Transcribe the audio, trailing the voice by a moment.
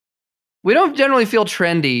We don't generally feel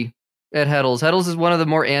trendy at Heddles. Heddles is one of the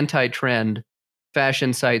more anti-trend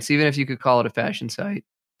fashion sites, even if you could call it a fashion site.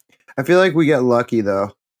 I feel like we get lucky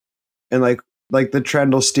though, and like the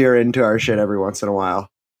trend will steer into our shit every once in a while.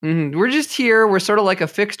 Mm-hmm. We're just here. We're sort of like a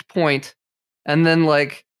fixed point, and then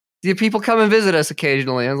like the people come and visit us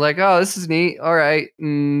occasionally. And it's like, oh, this is neat. All right,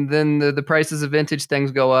 and then the prices of vintage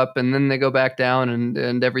things go up, and then they go back down,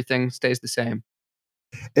 and everything stays the same.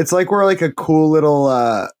 It's like we're like a cool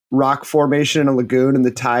little rock formation in a lagoon, and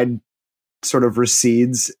the tide sort of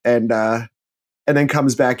recedes and then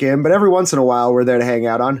comes back in. But every once in a while, we're there to hang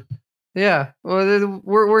out on. Yeah, well,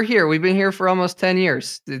 we're here. We've been here for almost 10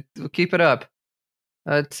 years. We'll keep it up.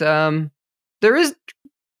 But there is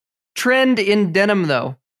trend in denim,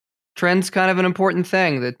 though. Trend's kind of an important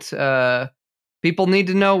thing that people need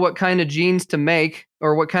to know what kind of jeans to make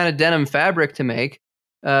or what kind of denim fabric to make,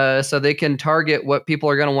 so they can target what people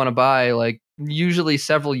are going to want to buy. Like usually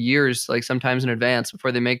several years, like sometimes in advance,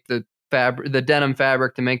 before they make the denim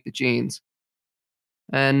fabric to make the jeans.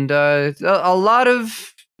 And a lot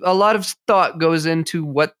of thought goes into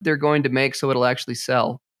what they're going to make so it'll actually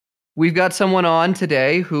sell. We've got someone on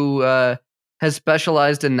today who has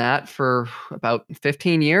specialized in that for about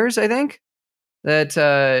 15 years, I think.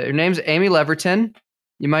 Her name's Amy Leverton.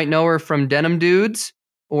 You might know her from Denim Dudes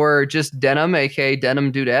or just Denim, aka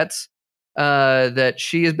Denim Dudettes. That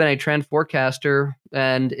she has been a trend forecaster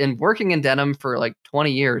and in working in denim for like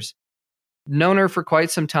 20 years. Known her for quite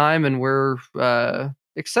some time, and we're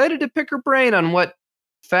excited to pick her brain on what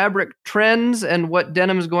fabric trends and what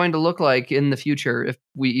denim is going to look like in the future, if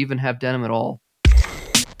we even have denim at all.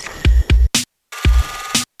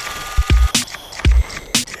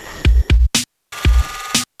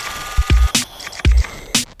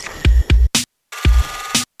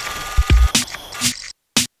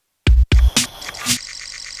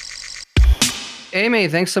 Amy,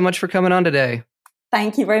 thanks so much for coming on today.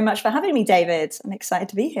 Thank you very much for having me, David. I'm excited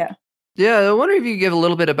to be here. Yeah, I wonder if you could give a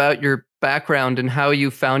little bit about your background and how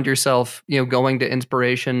you found yourself, going to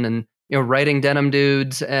inspiration and, writing Denim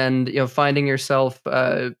Dudes and, finding yourself,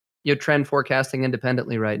 trend forecasting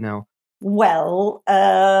independently right now. Well,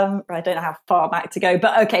 I don't know how far back to go,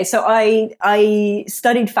 but okay. So I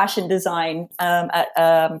studied fashion design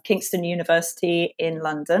at Kingston University in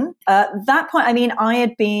London. At that point, I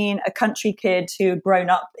had been a country kid who had grown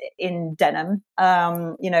up in denim,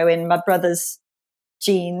 in my brother's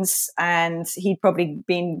jeans, and he'd probably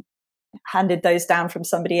been handed those down from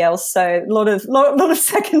somebody else. So a lot of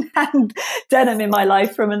secondhand denim in my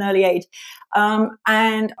life from an early age.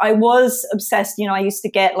 And I was obsessed, I used to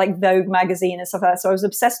get like Vogue magazine and stuff like that. So I was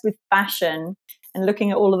obsessed with fashion and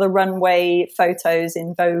looking at all of the runway photos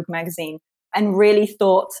in Vogue magazine, and really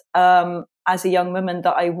thought as a young woman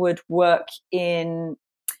that I would work in,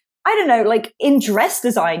 I don't know, like in dress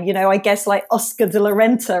design, I guess like Oscar de la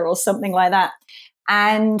Renta or something like that.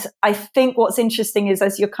 And I think what's interesting is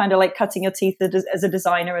as you're kind of like cutting your teeth as a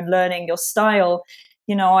designer and learning your style,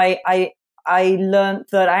 I learned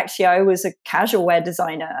that actually I was a casual wear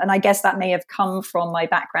designer. And I guess that may have come from my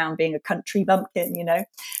background being a country bumpkin,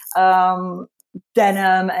 denim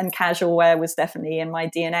and casual wear was definitely in my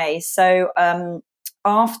DNA. So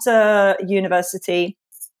after university,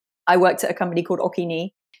 I worked at a company called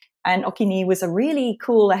Okini. And Okini was a really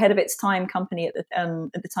cool, ahead of its time company at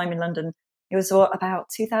the time in London. It was about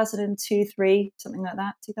 2002, 3, something like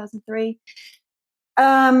that, 2003.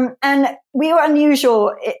 And we were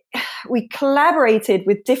unusual. We collaborated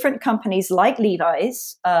with different companies like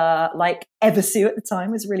Levi's, like Eversue at the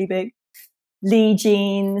time was really big, Lee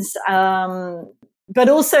Jeans, but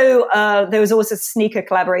also there was also sneaker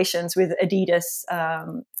collaborations with Adidas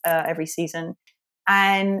every season.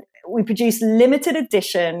 And we produced limited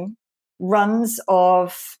edition runs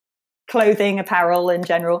of clothing, apparel in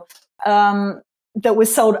general, that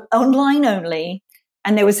was sold online only.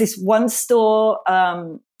 And there was this one store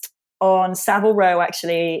on Savile Row,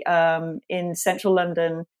 actually, in central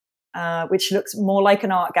London, which looks more like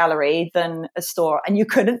an art gallery than a store. And you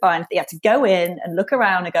couldn't buy anything. You had to go in and look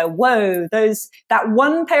around and go, whoa, that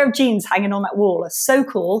one pair of jeans hanging on that wall are so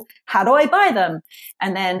cool. How do I buy them?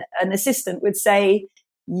 And then an assistant would say,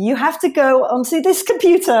 you have to go onto this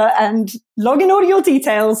computer and log in all your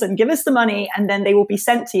details and give us the money, and then they will be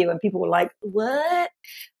sent to you. And people were like, what?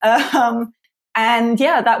 And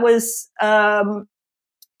yeah, that was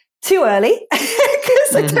too early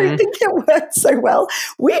because I don't think it worked so well.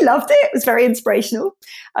 We loved it. It was very inspirational.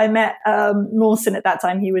 I met Mawson at that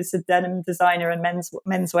time. He was a denim designer and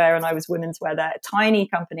menswear, and I was women's wear there. A tiny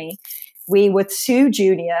company. We were too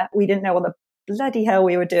junior. We didn't know what the bloody hell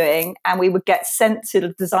we were doing. And we would get sent to the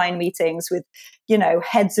design meetings with,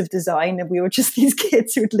 heads of design. And we were just these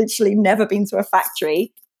kids who had literally never been to a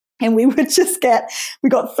factory. And we would we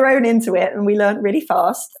got thrown into it, and we learned really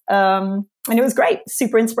fast. And it was great,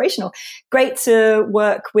 super inspirational. Great to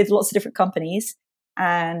work with lots of different companies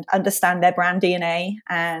and understand their brand DNA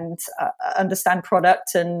and understand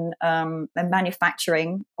product and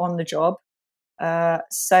manufacturing on the job.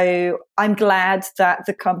 So I'm glad that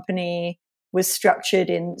the company was structured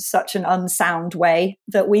in such an unsound way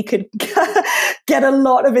that we could get a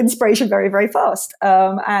lot of inspiration very, very fast,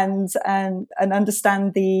 and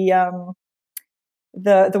understand the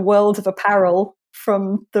world of apparel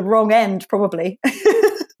from the wrong end, probably.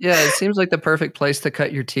 Yeah, it seems like the perfect place to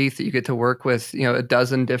cut your teeth. That you get to work with, a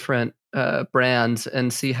dozen different brands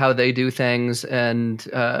and see how they do things. And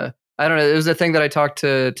I don't know, it was a thing that I talked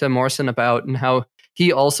to Morrison about, and how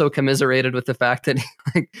he also commiserated with the fact that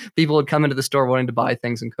people would come into the store wanting to buy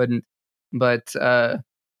things and couldn't. But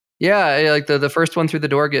yeah, like the first one through the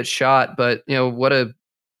door gets shot, but what a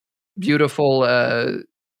beautiful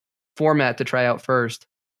format to try out first.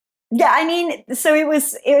 Yeah, I mean, so it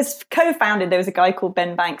was co-founded. There was a guy called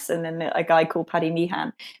Ben Banks and then a guy called Paddy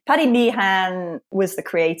Meehan. Paddy Meehan was the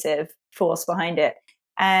creative force behind it,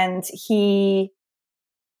 and he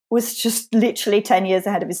was just literally 10 years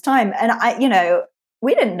ahead of his time. And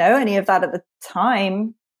we didn't know any of that at the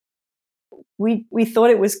time. We thought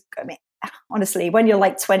it was, honestly, when you're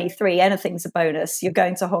like 23, anything's a bonus. You're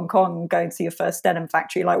going to Hong Kong, going to your first denim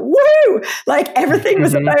factory, like, woo! Like everything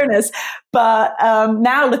was a bonus. But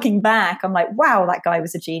now looking back, I'm like, wow, that guy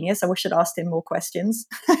was a genius. I wish I'd asked him more questions.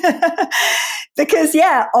 Because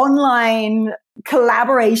online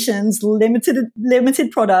collaborations,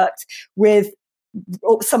 limited product with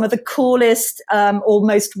some of the coolest or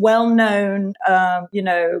most well-known,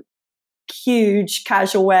 huge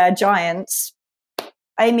casual wear giants.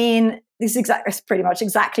 I mean, this is pretty much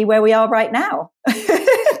exactly where we are right now,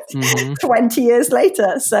 20 years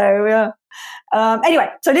later. So anyway,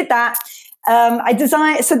 so I did that. I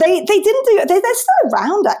designed, so they didn't do, they're still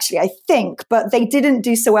around actually, I think, but they didn't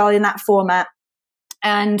do so well in that format.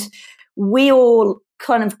 And we all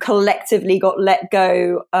kind of collectively got let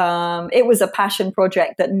go. It was a passion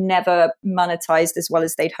project that never monetized as well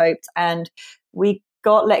as they'd hoped. And we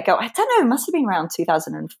got let go. I don't know, it must have been around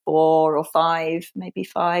 2004 or 5, maybe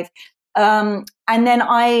 5. And then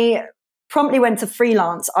I promptly went to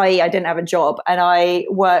freelance. I didn't have a job, and I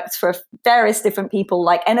worked for various different people,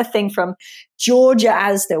 like anything from Georgia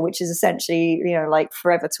Asda, which is essentially, like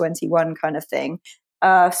Forever 21 kind of thing.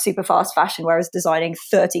 Super fast fashion where I was designing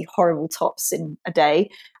 30 horrible tops in a day.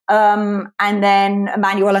 And then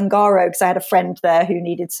Emmanuel Ungaro, because I had a friend there who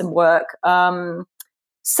needed some work.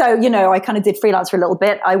 So, I kind of did freelance for a little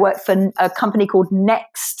bit. I worked for a company called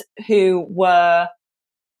Next, who were,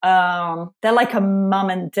 they're like a mum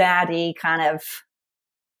and daddy kind of,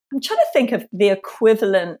 I'm trying to think of the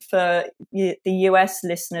equivalent for the US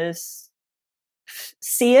listeners.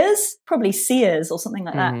 Sears, probably Sears or something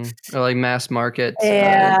like that. Or like mass market.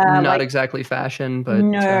 Yeah, not exactly fashion, but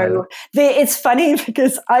no. It's funny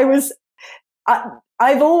because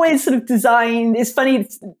I've always sort of designed. It's funny,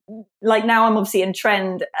 like now I'm obviously in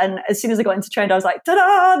trend, and as soon as I got into trend, I was like,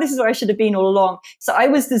 ta-da! This is where I should have been all along. So I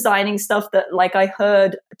was designing stuff that, like, I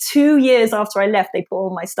heard 2 years after I left, they put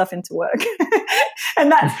all my stuff into work,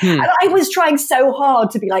 and I was trying so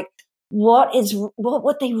hard to be like, what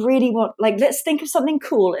they really want. Like, let's think of something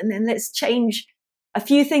cool, and then let's change a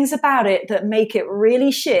few things about it that make it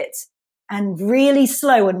really shit and really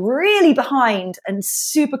slow and really behind and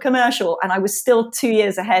super commercial. And I was still 2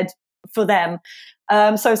 years ahead for them. So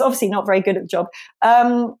I was obviously not very good at the job.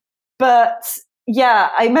 But yeah,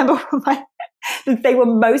 I remember they were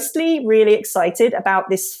mostly really excited about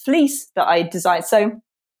this fleece that I designed. So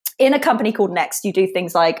in a company called Next, you do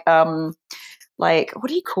things like what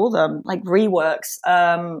do you call them? Like reworks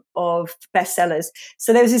of bestsellers.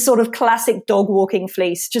 So there was this sort of classic dog walking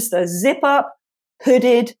fleece, just a zip up,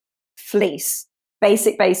 hooded fleece,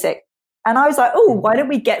 basic. And I was like, oh, why don't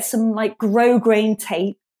we get some like grosgrain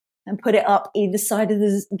tape and put it up either side of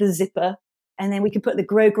the zipper, and then we can put the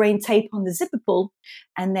grosgrain tape on the zipper pull,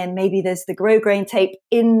 and then maybe there's the grosgrain tape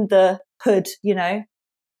in the hood,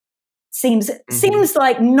 Seems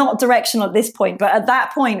like not directional at this point, but at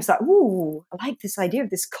that point it's like, ooh, I like this idea of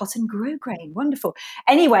this cotton grosgrain, wonderful.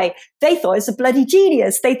 Anyway, they thought it was a bloody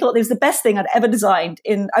genius. They thought it was the best thing I'd ever designed.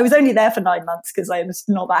 I was only there for 9 months because I was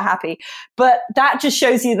not that happy, but that just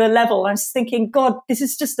shows you the level. I was thinking, God, this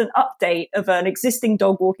is just an update of an existing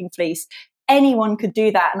dog walking fleece. anyone could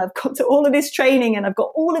do that. And I've got to all of this training and I've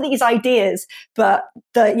got all of these ideas. But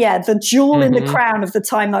the jewel in the crown of the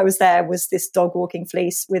time I was there was this dog walking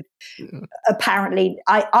fleece with apparently,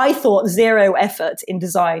 I thought, zero effort in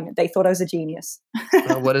design. They thought I was a genius.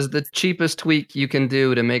 What is the cheapest tweak you can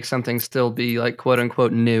do to make something still be like quote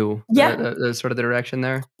unquote new? Yeah. Sort of the direction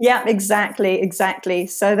there. Yeah, exactly.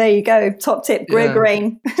 So there you go. Top tip, grow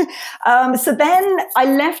grain. So then I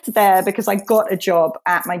left there because I got a job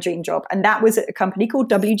at my dream job, and that was at a company called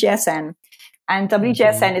WGSN. And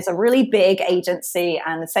WGSN is a really big agency,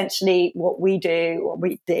 and essentially what we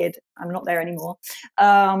did, I'm not there anymore,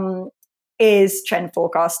 is trend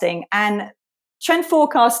forecasting. And trend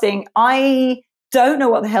forecasting, I don't know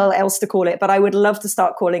what the hell else to call it, but I would love to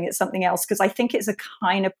start calling it something else because I think it's a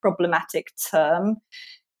kind of problematic term.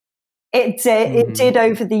 It did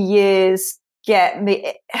over the years get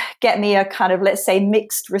me a kind of, let's say,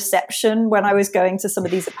 mixed reception when I was going to some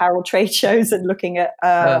of these apparel trade shows and looking at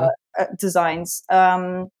designs.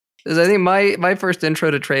 I think my first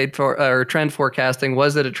intro to trend forecasting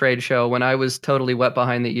was at a trade show when I was totally wet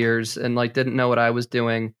behind the ears and like didn't know what I was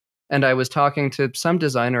doing. And I was talking to some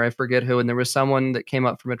designer, I forget who, and there was someone that came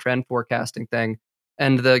up from a trend forecasting thing,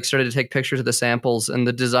 and they started to take pictures of the samples, and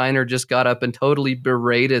the designer just got up and totally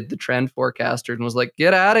berated the trend forecaster and was like,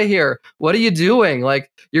 "Get out of here! What are you doing? Like,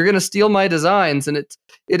 you're going to steal my designs." And it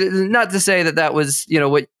is not to say that was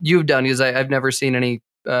what you've done, because I've never seen any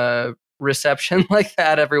reception like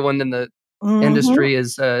that. Everyone in the industry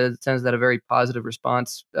is sends that a very positive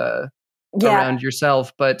response around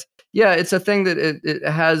yourself, but. Yeah, it's a thing that it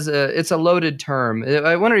has. It's a loaded term.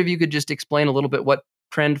 I wonder if you could just explain a little bit what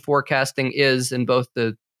trend forecasting is in both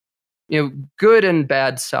the good and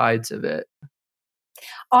bad sides of it.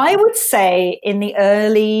 I would say in the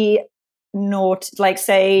early like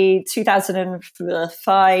say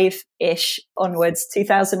 2005-ish onwards,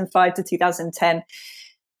 2005 to 2010,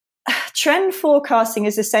 trend forecasting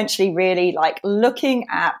is essentially really like looking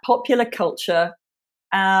at popular culture,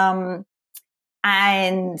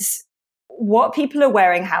 and what people are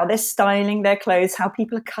wearing, how they're styling their clothes, how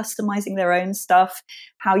people are customizing their own stuff,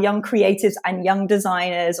 how young creatives and young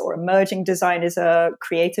designers or emerging designers are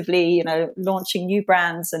creatively, launching new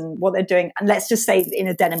brands and what they're doing. And let's just say in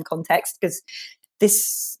a denim context, because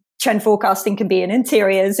this trend forecasting can be in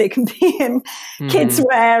interiors, it can be in kids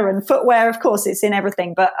wear and footwear. Of course, it's in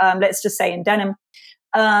everything, but let's just say in denim.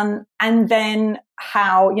 And then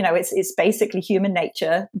how, it's basically human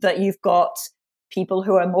nature that you've got people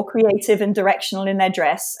who are more creative and directional in their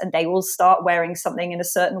dress, and they will start wearing something in a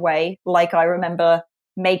certain way. Like I remember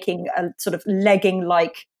making a sort of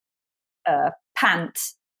legging-like pant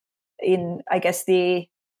in, I guess, the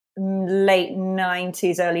late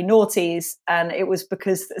 90s, early noughties. And it was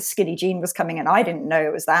because the skinny jean was coming, and I didn't know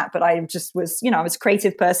it was that, but I just was, I was a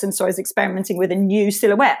creative person, so I was experimenting with a new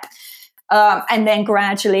silhouette. And then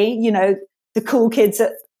gradually, the cool kids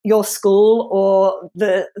at your school or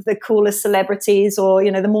the coolest celebrities or,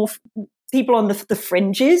 the more people on the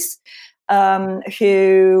fringes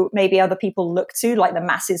who maybe other people look to, like the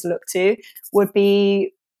masses look to, would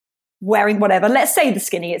be wearing whatever. Let's say the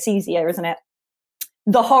skinny, it's easier, isn't it?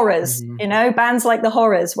 The Horrors, bands like the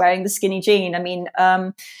Horrors wearing the skinny jean. I mean,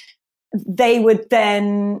 they would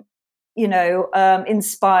then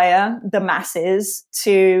inspire the masses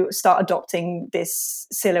to start adopting this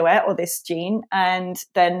silhouette or this jean, and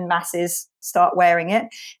then masses start wearing it.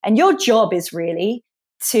 And your job is really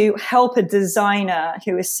to help a designer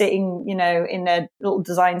who is sitting, in a little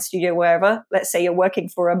design studio, wherever. Let's say you're working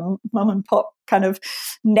for a mom and pop kind of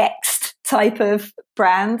Next type of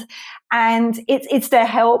brand. And it's to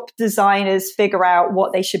help designers figure out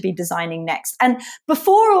what they should be designing next. And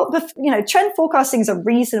before trend forecasting is a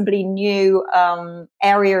reasonably new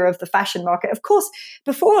area of the fashion market. Of course,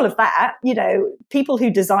 before all of that, people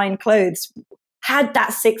who design clothes had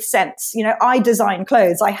that sixth sense. I design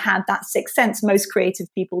clothes. I had that sixth sense. Most creative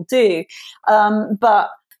people do. But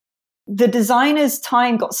the designer's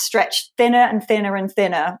time got stretched thinner and thinner and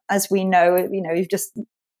thinner, as we know. You've just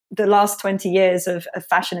the last 20 years of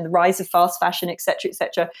fashion and the rise of fast fashion, et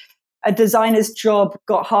cetera, a designer's job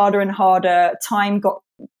got harder and harder. Time got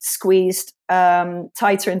squeezed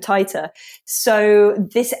tighter and tighter. So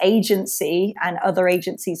this agency and other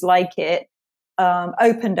agencies like it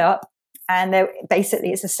opened up, and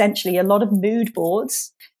it's essentially a lot of mood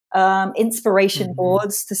boards, inspiration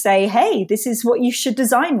boards to say, hey, this is what you should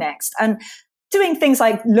design next. And doing things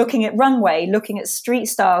like looking at runway, looking at street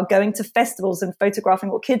style, going to festivals and photographing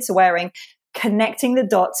what kids are wearing, connecting the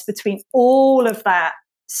dots between all of that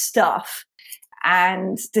stuff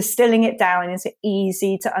and distilling it down into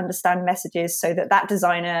easy to understand messages so that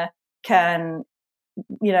designer can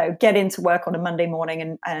get into work on a Monday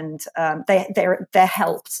morning, and they're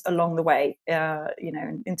helped along the way,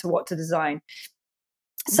 into what to design.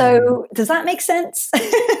 So does that make sense?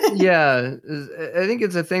 Yeah, I think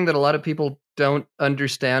it's a thing that a lot of people don't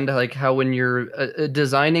understand, like how when you're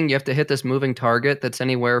designing, you have to hit this moving target that's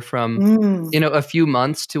anywhere from a few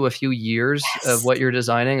months to a few years of what you're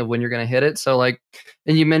designing, of when you're going to hit it. So like,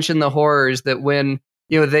 and you mentioned the horrors that when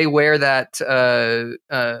they wear that the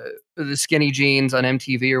skinny jeans on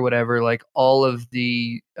MTV or whatever, like all of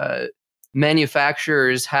the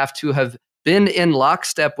manufacturers have to have been in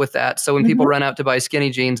lockstep with that. So when people run out to buy skinny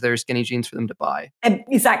jeans, there are skinny jeans for them to buy.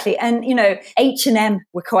 Exactly. And, H&M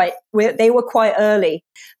were quite early.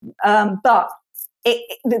 But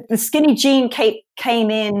the skinny jean came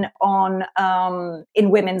in on in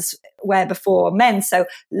women's wear before men. So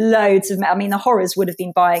loads of, the horrors would have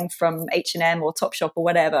been buying from H&M or Topshop or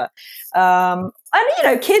whatever. And,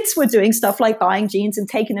 kids were doing stuff like buying jeans and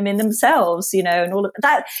taking them in themselves, and all of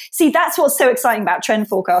that. See, that's what's so exciting about trend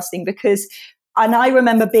forecasting, and I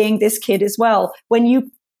remember being this kid as well, when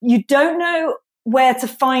you don't know where to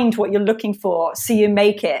find what you're looking for, so you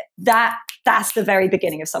make it. That's the very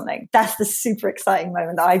beginning of something. That's the super exciting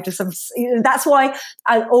moment. That's why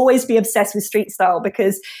I'll always be obsessed with street style,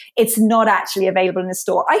 because it's not actually available in the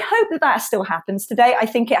store. I hope that still happens today. I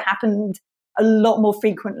think it happened a lot more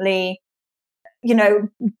frequently,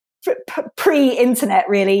 pre-internet,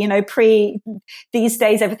 really, these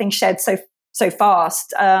days, everything sheds so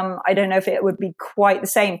fast. I don't know if it would be quite the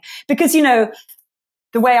same, because,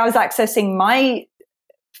 the way I was accessing my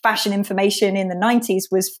fashion information in the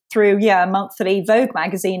 90s was through a monthly Vogue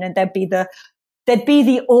magazine, and there'd be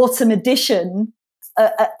the autumn edition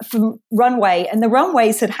from Runway, and the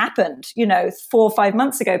runways had happened 4 or 5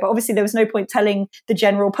 months ago, but obviously there was no point telling the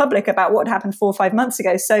general public about what happened 4 or 5 months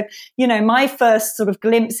ago. So my first sort of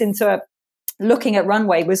glimpse into looking at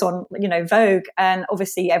Runway was on Vogue, and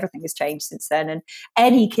obviously everything has changed since then, and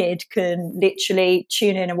any kid can literally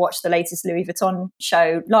tune in and watch the latest Louis Vuitton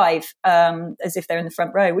show live, as if they're in the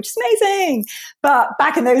front row, which is amazing. But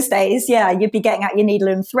back in those days, you'd be getting out your needle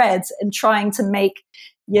and threads and trying to make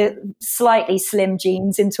your slightly slim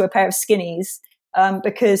jeans into a pair of skinnies,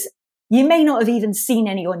 because you may not have even seen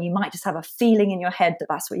any on. You might just have a feeling in your head that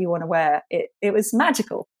that's what you want to wear. It was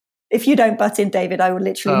magical. If you don't butt in, David, I would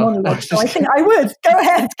literally monologue. So I think I would. Go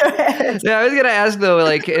ahead. Yeah, I was going to ask, though,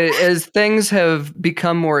 like, as things have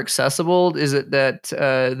become more accessible, is it that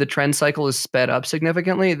the trend cycle is sped up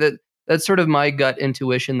significantly? That's sort of my gut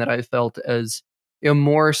intuition that I felt as,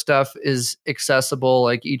 more stuff is accessible.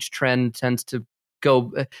 Like each trend tends to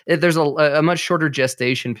go, there's a much shorter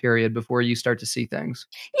gestation period before you start to see things.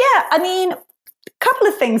 Yeah, a couple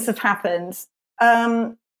of things have happened.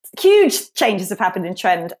 Huge changes have happened in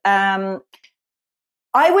trend. I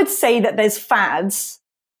would say that there's fads,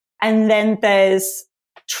 and then there's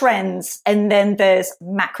trends, and then there's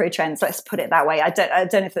macro trends. Let's put it that way. I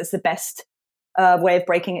don't know if that's the best way of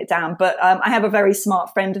breaking it down, but I have a very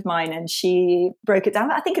smart friend of mine, and she broke it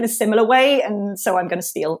down, I think, in a similar way. And so I'm going to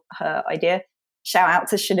steal her idea. Shout out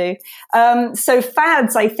to Shanu. So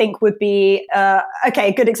fads, I think, would be a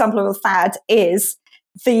good example of a fad is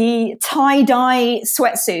the tie-dye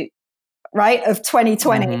sweatsuit, right, of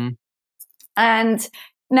 2020. And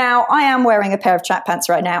now I am wearing a pair of track pants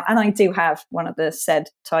right now, and I do have one of the said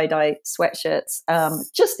tie-dye sweatshirts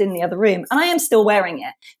just in the other room, and I am still wearing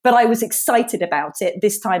it. But I was excited about it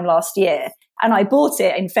this time last year, and I bought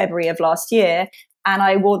it in February of last year, and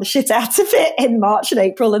I wore the shit out of it in March and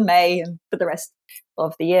April and May, and for the rest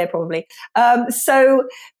of the year probably. So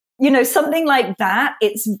something like that,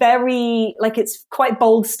 it's very, it's quite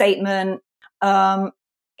bold statement.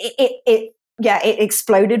 It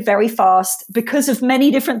exploded very fast because of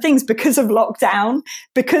many different things, because of lockdown,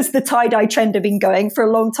 because the tie-dye trend had been going for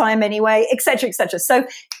a long time anyway, et cetera, et cetera. So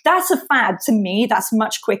that's a fad to me. That's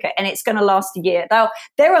much quicker, and it's going to last a year. Now,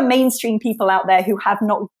 there are mainstream people out there who have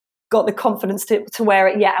not got the confidence to wear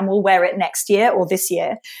it yet, and will wear it next year or this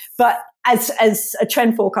year. But as a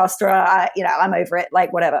trend forecaster, I'm over it.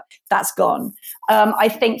 Like, whatever, that's gone. I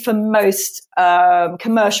think for most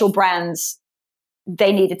commercial brands,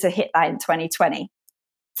 they needed to hit that in 2020.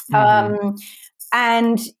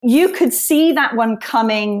 And you could see that one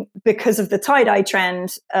coming because of the tie-dye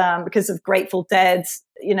trend, because of Grateful Dead,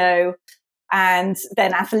 and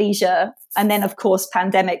then athleisure. And then, of course,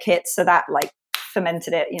 pandemic hit. So that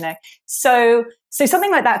fermented it, So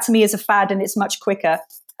something like that to me is a fad, and it's much quicker.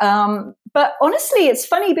 But honestly, it's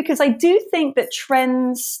funny because I do think that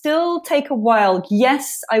trends still take a while.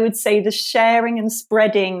 Yes, I would say the sharing and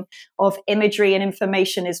spreading of imagery and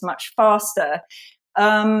information is much faster.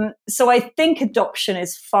 So I think adoption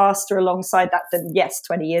is faster alongside that than, yes,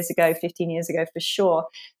 20 years ago, 15 years ago for sure.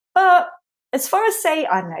 But as far as, say,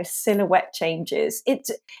 I don't know, silhouette changes, it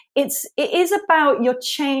is about your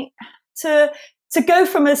change to go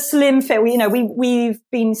from a slim fit. We've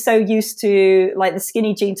been so used to, like, the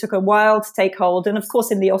skinny jean took a while to take hold, and of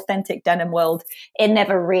course in the authentic denim world it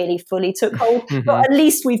never really fully took hold. But at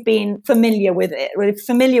least we've been familiar with it. We're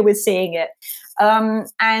familiar with seeing it,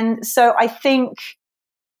 and so I think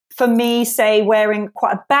for me, say, wearing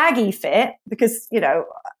quite a baggy fit, because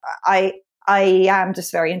I am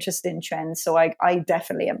just very interested in trends. So I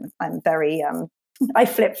definitely am. I'm very, I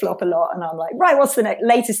flip flop a lot, and I'm like, right, what's the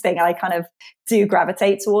latest thing? I kind of do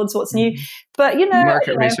gravitate towards what's new. But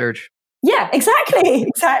market research. Yeah,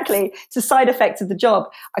 exactly. It's a side effect of the job.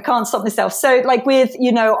 I can't stop myself. So, like with,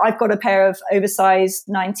 I've got a pair of oversized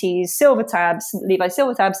 90s silver tabs, Levi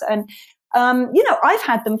silver tabs, and I've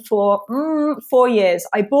had them for 4 years.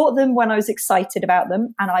 I bought them when I was excited about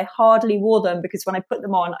them, and I hardly wore them because when I put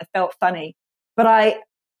them on, I felt funny. But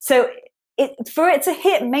for it to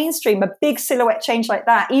hit mainstream, a big silhouette change like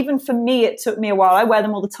that, even for me, it took me a while. I wear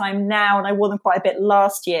them all the time now, and I wore them quite a bit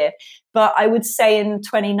last year. But I would say in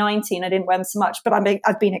 2019, I didn't wear them so much. But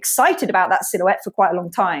I've been excited about that silhouette for quite a long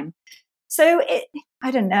time. So I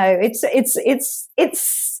don't know.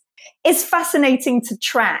 It's fascinating to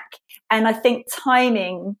track. And I think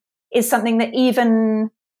timing is something that even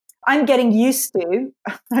I'm getting used to.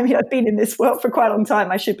 I mean, I've been in this world for quite a long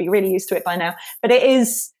time. I should be really used to it by now. But it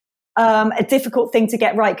is a difficult thing to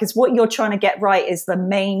get right, because what you're trying to get right is the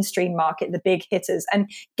mainstream market, the big hitters. And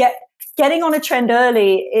getting on a trend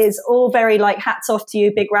early is all very like, hats off to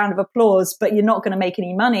you, big round of applause, but you're not going to make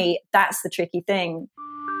any money. That's the tricky thing.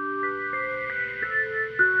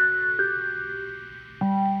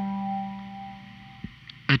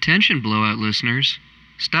 Attention Blowout listeners,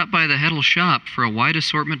 stop by the Heddle shop for a wide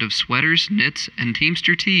assortment of sweaters, knits, and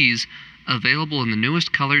Teamster tees available in the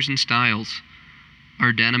newest colors and styles.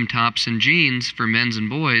 Our denim tops and jeans for men's and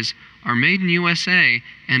boys are made in USA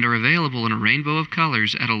and are available in a rainbow of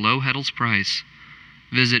colors at a low Heddles price.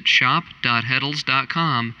 Visit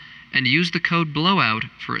shop.heddles.com and use the code BLOWOUT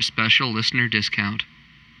for a special listener discount.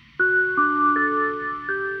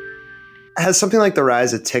 Has something like the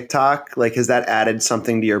rise of TikTok, like, has that added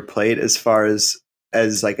something to your plate as far as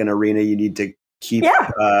like an arena you need to keep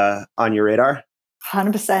on your radar?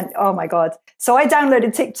 100%. Oh my God. So I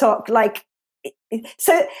downloaded TikTok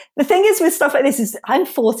so the thing is with stuff like this is I'm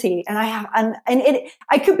 40 and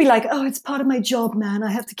I could be like, oh, it's part of my job, man.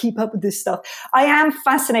 I have to keep up with this stuff. I am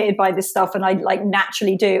fascinated by this stuff, and I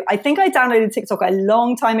naturally do. I think I downloaded TikTok a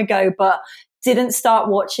long time ago, but didn't start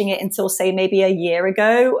watching it until, say, maybe a year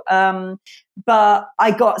ago. But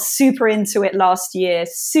I got super into it last year,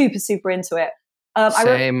 super into it.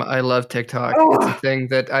 Same. I love TikTok. Oh. It's a thing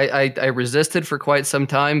that I resisted for quite some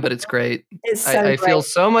time, but it's great. It's so I feel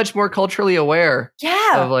so much more culturally aware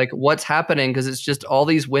of like what's happening, because it's just all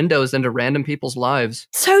these windows into random people's lives.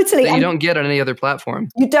 Totally. That you don't get on any other platform.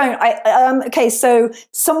 You don't. Okay, so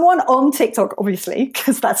someone on TikTok, obviously,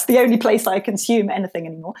 because that's the only place I consume anything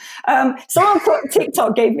anymore. Someone on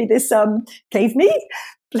TikTok gave me,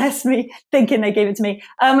 bless me, thinking they gave it to me.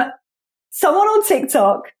 Someone on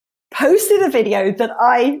TikTok posted a video that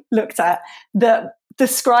I looked at that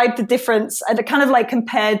described the difference, and it kind of like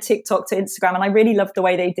compared TikTok to Instagram. And I really loved the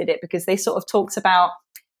way they did it, because they sort of talked about,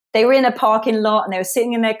 they were in a parking lot and they were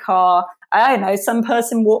sitting in their car. I don't know, some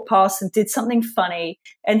person walked past and did something funny.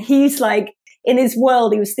 And he's like, in his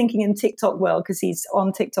world, he was thinking in TikTok world, because he's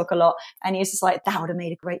on TikTok a lot. And he's just like, that would have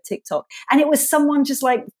made a great TikTok. And it was someone just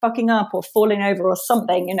like fucking up or falling over or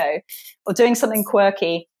something, or doing something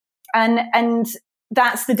quirky. And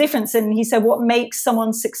that's the difference. And he said, what makes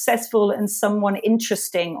someone successful and someone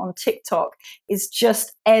interesting on TikTok is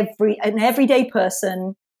just an everyday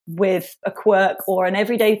person with a quirk, or an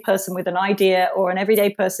everyday person with an idea, or an everyday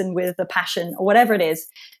person with a passion, or whatever it is,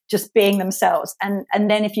 just being themselves. And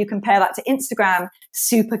then if you compare that to Instagram,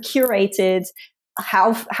 super curated,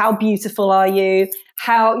 how beautiful are you?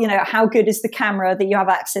 How good is the camera that you have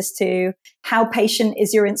access to? How patient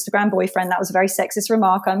is your Instagram boyfriend? That was a very sexist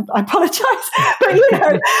remark. I apologize,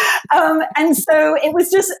 but and so it was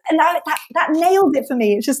just, and that nailed it for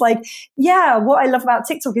me. It's just like, yeah, what I love about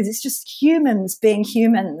TikTok is it's just humans being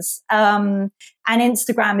humans. And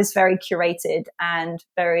Instagram is very curated and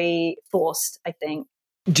very forced, I think.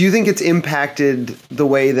 Do you think it's impacted the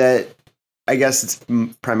way that, I guess it's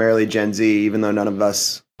primarily Gen Z, even though none of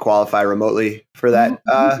us qualify remotely for that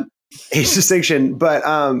age distinction. But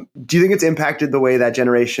do you think it's impacted the way that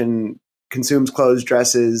generation consumes clothes,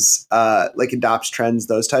 dresses, like adopts trends,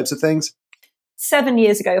 those types of things? 7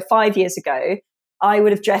 years ago, 5 years ago, I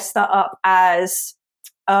would have dressed that up as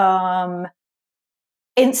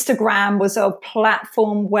Instagram was a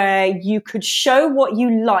platform where you could show what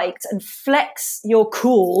you liked and flex your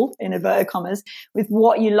cool, in inverted commas, with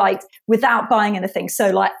what you liked without buying anything. So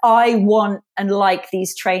like, I want and like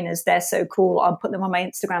these trainers. They're so cool. I'll put them on my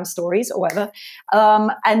Instagram stories or whatever.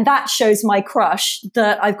 And that shows my crush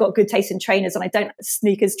that I've got good taste in trainers, and I don't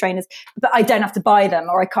sneakers trainers, but I don't have to buy them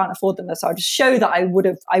or I can't afford them. So I just show that I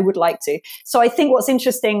would like to. So I think what's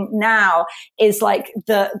interesting now is like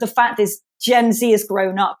the fact is, Gen Z has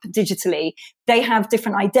grown up digitally. They have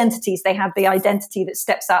different identities. They have the identity that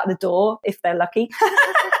steps out of the door, if they're lucky,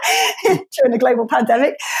 during the global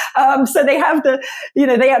pandemic. So they have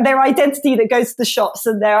their identity that goes to the shops,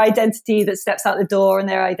 and their identity that steps out the door, and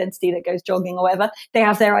their identity that goes jogging or whatever. They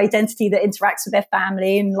have their identity that interacts with their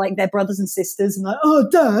family and like their brothers and sisters, and like, oh,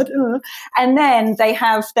 dad. And then they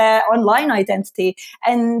have their online identity,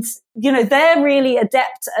 and they're really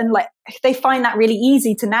adept, and like they find that really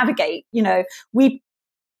easy to navigate. We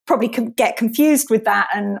probably get confused with that,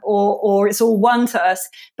 or it's all one to us.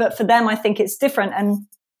 But for them, I think it's different. And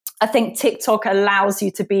I think TikTok allows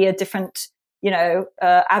you to be a different,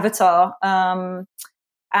 avatar.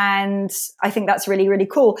 And I think that's really, really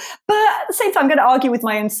cool. But at the same time, I'm going to argue with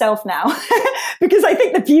my own self now, because I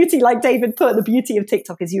think the beauty, like David put, the beauty of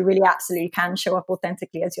TikTok is you really absolutely can show up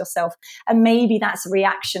authentically as yourself. And maybe that's a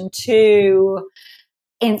reaction to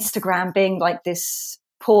Instagram being like this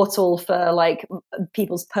portal for like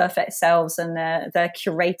people's perfect selves and their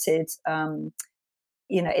curated,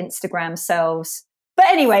 Instagram selves. But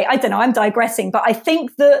anyway, I don't know, I'm digressing, but I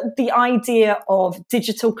think that the idea of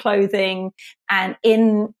digital clothing and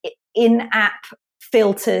in-app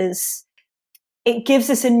filters, it gives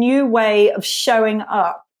us a new way of showing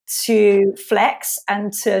up to flex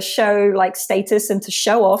and to show like status and to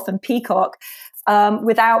show off and peacock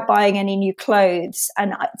without buying any new clothes.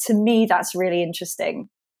 And to me, that's really interesting.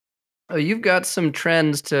 Oh, you've got some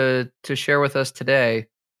trends to share with us today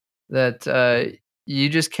that you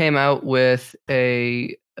just came out with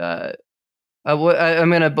a I'm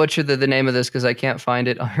going to butcher the name of this because I can't find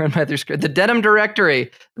it on my other screen. The Denim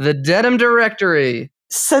Directory. The Denim Directory.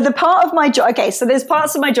 So the part of my job, okay, so there's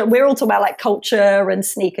parts of my job, we're all talking about like culture and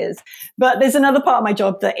sneakers, but there's another part of my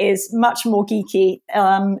job that is much more geeky,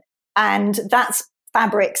 and that's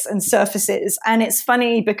fabrics and surfaces. And it's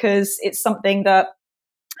funny because it's something that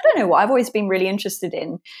I don't know what I've always been really interested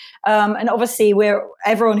in. And obviously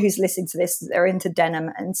everyone who's listening to this, they're into denim.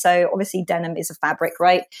 And so obviously denim is a fabric,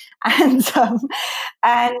 right? And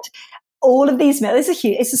all of these mills,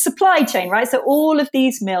 it's a supply chain, right? So all of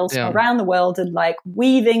these mills around the world are like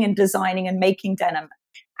weaving and designing and making denim.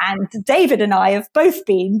 And David and I have both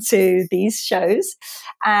been to these shows,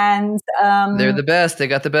 and they're the best. They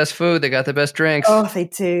got the best food. They got the best drinks. Oh, they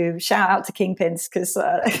do. Shout out to Kingpins, because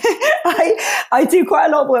I do quite a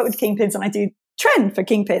lot of work with Kingpins, and I do trend for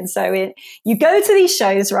Kingpins. So you go to these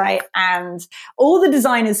shows, right, and all the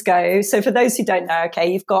designers go. So for those who don't know,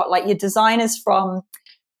 okay, you've got like your designers from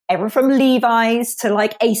everyone from Levi's to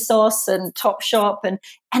like ASOS and Topshop, and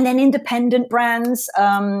then independent brands.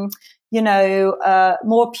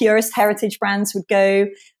 More purist heritage brands would go,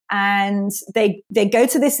 and they go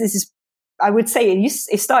to this. This is, I would say,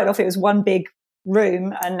 it started off, it was one big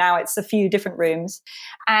room, and now it's a few different rooms.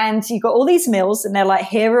 And you've got all these mills, and they're like,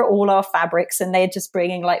 here are all our fabrics, and they're just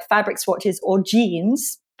bringing like fabric swatches or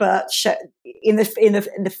jeans, but in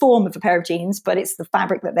the form of a pair of jeans, but it's the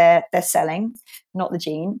fabric that they're selling, not the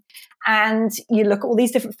jean. And you look at all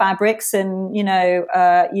these different fabrics, and you have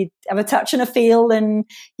a touch and a feel, and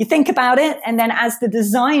you think about it. And then as the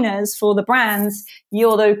designers for the brands,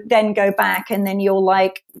 you'll then go back, and then you'll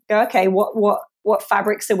like go, okay, what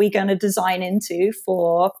fabrics are we going to design into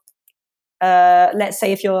for, let's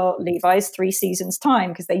say if you're Levi's, 3 seasons time,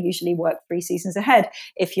 because they usually work 3 seasons ahead.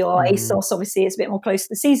 If you're ASOS, obviously it's a bit more close to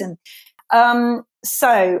the season.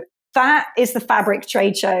 So that is the fabric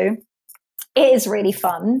trade show. It is really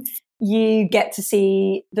fun. You get to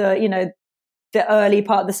see the early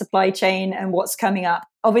part of the supply chain and what's coming up.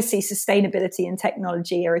 Obviously, sustainability and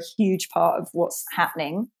technology are a huge part of what's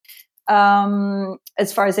happening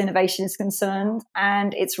as far as innovation is concerned,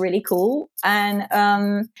 and it's really cool. And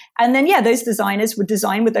then those designers would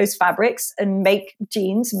design with those fabrics and make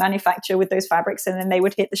jeans, manufacture with those fabrics, and then they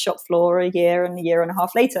would hit the shop floor a year and a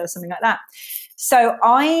half later, something like that. So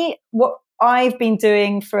what I've been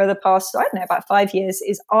doing for the past, I don't know, about 5 years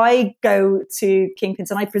is I go to Kingpins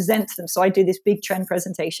and I present to them. So I do this big trend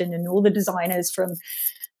presentation, and all the designers from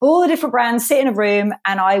all the different brands sit in a room,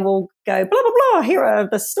 and I will go blah blah blah. Here are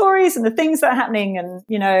the stories and the things that are happening, and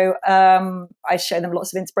I show them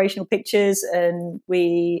lots of inspirational pictures, and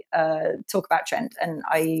we talk about trend, and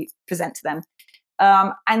I present to them,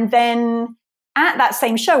 and then at that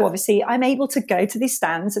same show, obviously, I'm able to go to these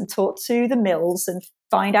stands and talk to the mills and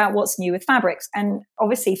find out what's new with fabrics. And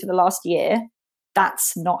obviously, for the last year,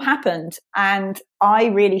 that's not happened. And I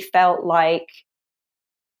really felt like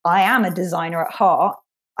I am a designer at heart.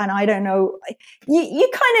 And I don't know, you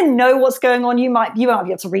kind of know what's going on. You might be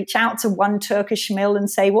able to reach out to one Turkish mill and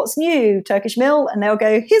say, what's new, Turkish mill? And they'll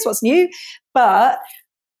go, here's what's new. But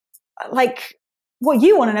like, what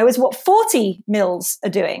you want to know is what 40 mills are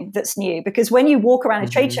doing that's new. Because when you walk around a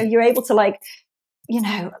trade show, you're able to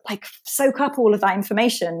soak up all of that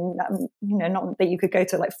information. Not that you could go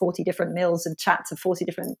to like 40 different mills and chat to 40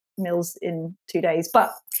 different mills in 2 days,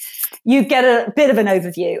 but you get a bit of an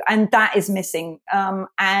overview, and that is missing.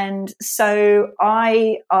 And so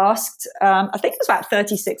I asked, I think it was about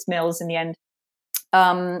 36 mills in the end,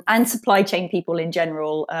 and supply chain people in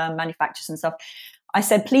general, manufacturers and stuff. I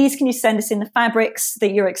said, please, can you send us in the fabrics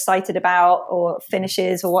that you're excited about, or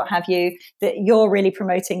finishes, or what have you, that you're really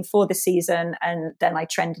promoting for the season? And then I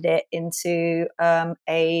trended it into I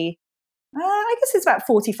guess it's about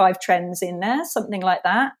 45 trends in there, something like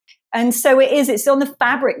that. And so it's on the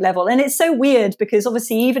fabric level. And it's so weird because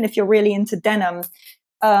obviously, even if you're really into denim,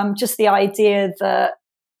 just the idea that,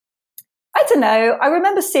 I don't know. I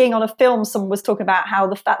remember seeing on a film, someone was talking about how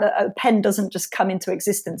the fact that a pen doesn't just come into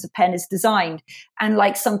existence, a pen is designed. And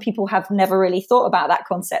like some people have never really thought about that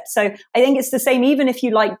concept. So I think it's the same, even if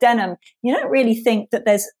you like denim, you don't really think that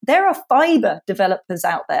there are fiber developers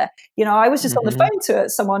out there. I was just on the phone to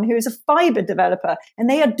someone who is a fiber developer, and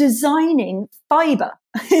they are designing fiber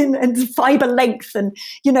and fiber length, and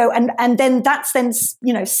then that's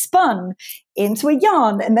spun into a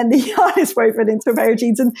yarn, and then the yarn is woven into a pair of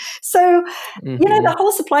jeans. And so the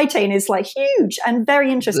whole supply chain is like huge and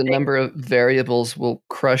very interesting. The number of variables will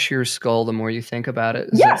crush your skull the more you think about it.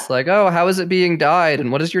 Yeah. It's like, oh, how is it being dyed,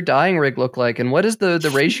 and what does your dyeing rig look like, and what is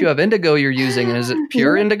the ratio of indigo you're using, and is it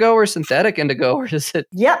pure indigo or synthetic indigo, or is it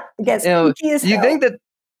it gets pinky as hell. You think that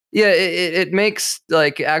it makes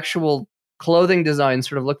like actual clothing design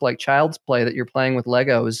sort of look like child's play, that you're playing with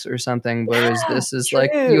Legos or something, whereas this is true.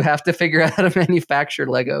 Like you have to figure out how to manufacture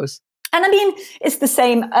Legos. And I mean, it's the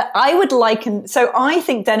same. I would liken, so I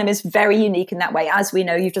think denim is very unique in that way. As we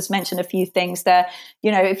know, you've just mentioned a few things there.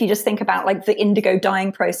 If you just think about like the indigo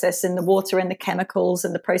dyeing process and the water and the chemicals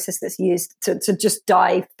and the process that's used to just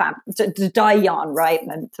dye to dye yarn, right,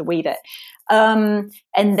 and to weave it. And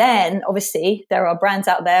then obviously there are brands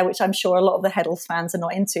out there, which I'm sure a lot of the Heddles fans are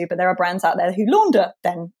not into, but there are brands out there who launder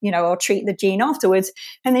then, or treat the jean afterwards,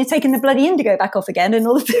 and they're taking the bloody indigo back off again and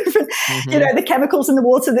all the different, the chemicals in the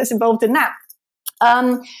water that's involved in that.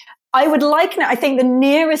 I would liken it, I think the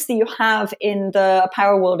nearest that you have in the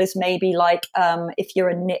apparel world is maybe like, if you're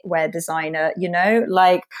a knitwear designer,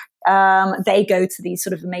 they go to these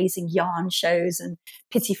sort of amazing yarn shows, and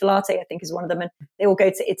Pitti Filate, I think, is one of them. And they all go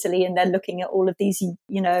to Italy, and they're looking at all of these,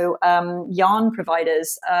 yarn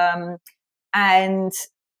providers. And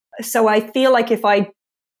so I feel like if I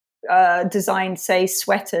designed, say,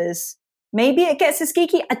 sweaters, maybe it gets as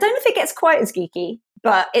geeky. I don't know if it gets quite as geeky,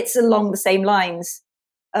 but it's along the same lines.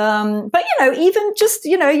 But even just,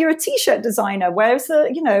 you're a t-shirt designer. Where's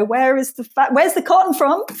the cotton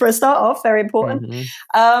from, for a start off? Very important.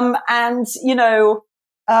 And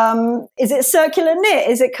is it circular knit?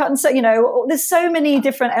 Is it cut and sew? There's so many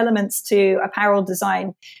different elements to apparel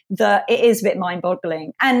design that it is a bit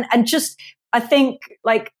mind-boggling. And just, I think,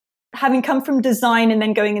 like, having come from design and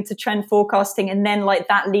then going into trend forecasting, and then like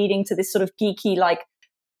that leading to this sort of geeky, like,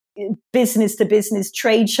 business to business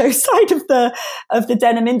trade show side of the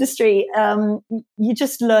denim industry, you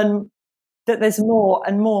just learn that there's more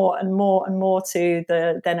and more and more and more to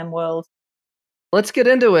the denim world. Let's get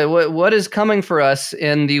into it. What is coming for us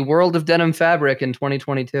in the world of denim fabric in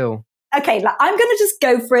 2022? Okay, I'm going to just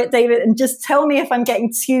go for it, David, and just tell me if I'm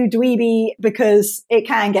getting too dweeby, because it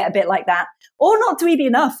can get a bit like that, or not dweeby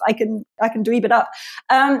enough. I can dweeb it up.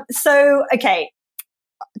 Okay.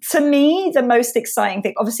 To me, the most exciting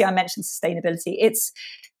thing, obviously I mentioned sustainability. It's,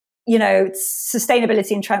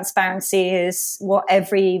 sustainability and transparency is what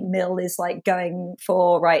every mill is like going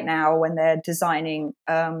for right now when they're designing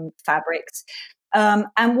fabrics.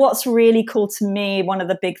 And what's really cool to me, one of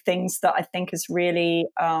the big things that I think has really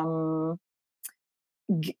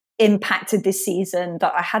impacted this season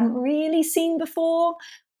that I hadn't really seen before,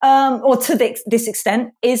 or to this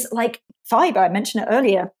extent, is like fiber. I mentioned it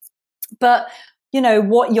earlier. But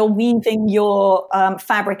what you're weaving your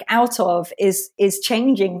fabric out of is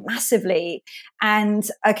changing massively. And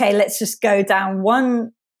okay, let's just go down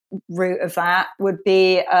one route of that would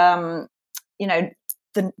be,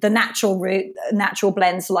 the natural route, natural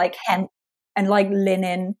blends like hemp and like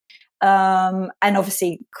linen, and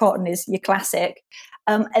obviously cotton is your classic.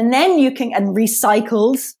 And then and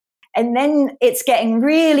recycled. And then it's getting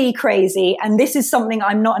really crazy. And this is something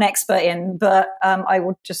I'm not an expert in, but I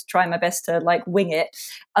will just try my best to like wing it.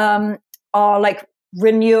 Are like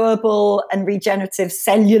renewable and regenerative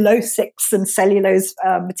cellulosics and cellulose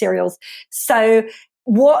materials. So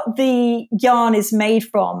what the yarn is made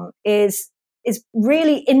from is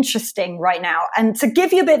really interesting right now. And to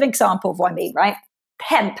give you a bit of an example of what I mean, right?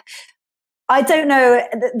 Hemp. I don't know.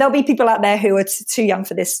 There'll be people out there who are too young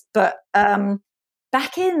for this, but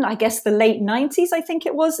back in, I guess, the late 90s, I think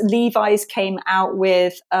it was, Levi's came out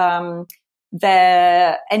with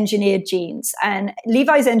their engineered jeans. And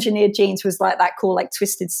Levi's engineered jeans was like that cool, like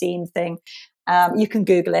twisted seam thing. You can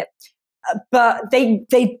Google it. But they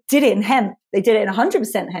did it in hemp. They did it in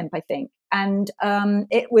 100% hemp, I think. And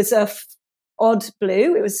it was a odd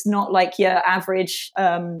blue. It was not like your average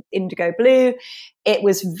indigo blue. It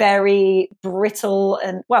was very brittle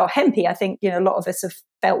and, well, hempy. I think, a lot of us have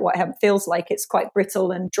felt what hemp feels like. It's quite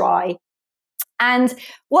brittle and dry. And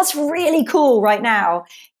what's really cool right now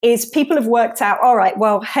is people have worked out, all right,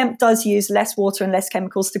 well, hemp does use less water and less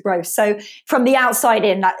chemicals to grow. So from the outside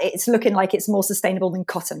in, that it's looking like it's more sustainable than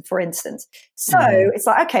cotton, for instance. So it's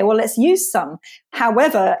like, okay, well, let's use some.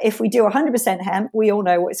 However, if we do 100% hemp, we all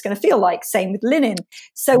know what it's going to feel like. Same with linen.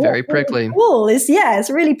 So very prickly. Wool is, it's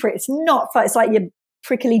really pretty. It's not fun. It's like your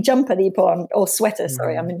prickly jumper that you put on, or sweater.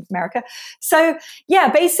 Sorry, I'm in America. So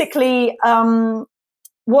basically,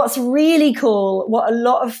 what's really cool, what a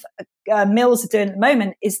lot of mills are doing at the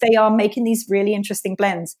moment is they are making these really interesting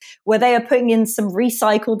blends where they are putting in some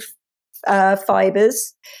recycled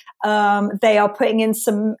fibers. They are putting in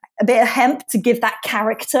a bit of hemp to give that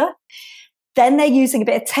character. Then they're using a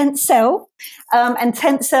bit of Tencel. And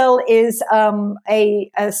Tencel is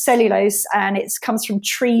a cellulose, and it comes from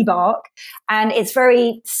tree bark, and it's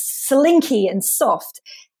very slinky and soft.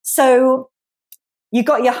 So you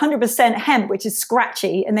got your 100% hemp, which is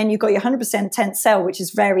scratchy, and then you got your 100% Tencel, which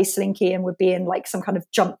is very slinky and would be in like some kind of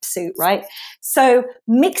jumpsuit, right? So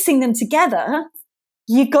mixing them together,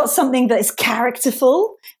 you got something that is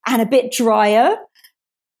characterful and a bit drier.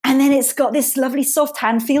 And then it's got this lovely soft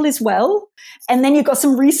hand feel as well. And then you've got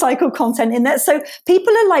some recycled content in there. So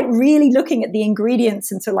people are like really looking at the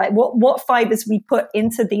ingredients and to like what fibers we put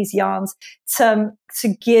into these yarns to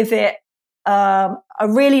give it a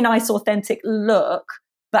really nice, authentic look,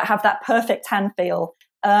 but have that perfect hand feel.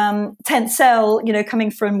 Tencel, coming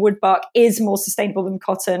from wood bark, is more sustainable than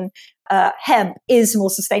cotton. Hemp is more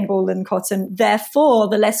sustainable than cotton. Therefore,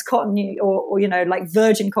 the less cotton or like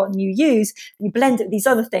virgin cotton you use, you blend it with these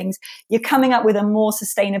other things, you're coming up with a more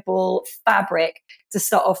sustainable fabric to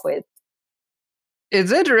start off with.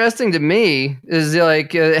 It's interesting to me is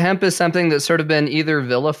like hemp is something that's sort of been either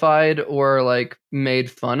vilified or like made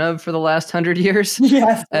fun of for the last 100 years.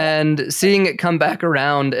 Yes. And seeing it come back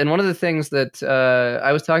around. And one of the things that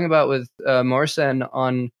I was talking about with Morrison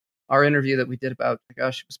on our interview that we did it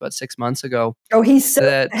was about 6 months ago. Oh, he's so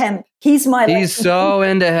into hemp. He's so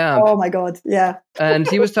into hemp. Oh my God. Yeah. And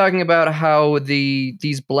he was talking about how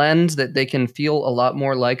these blends that they can feel a lot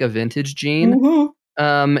more like a vintage jean. Mm-hmm.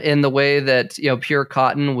 In the way that pure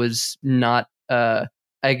cotton was not, milled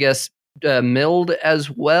as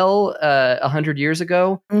well 100 years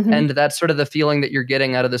ago, and that's sort of the feeling that you're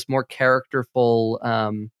getting out of this more characterful.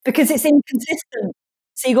 Because it's inconsistent.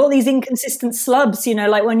 So you got these inconsistent slubs.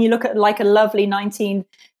 Like when you look at like a lovely 1950s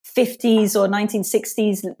or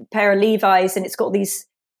 1960s pair of Levi's, and it's got these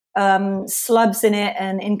slubs in it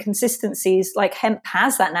and inconsistencies. Like hemp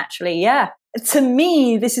has that naturally. Yeah. To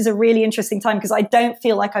me, this is a really interesting time because I don't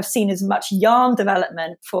feel like I've seen as much yarn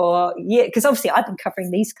development for years. Because obviously I've been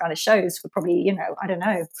covering these kind of shows for probably,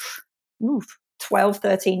 12,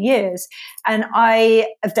 13 years. And I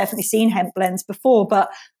have definitely seen hemp blends before, but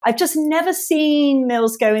I've just never seen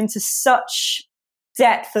mills go into such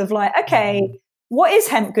depth of like, okay, what is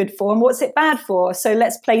hemp good for and what's it bad for? So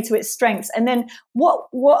let's play to its strengths. And then what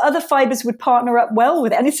other fibers would partner up well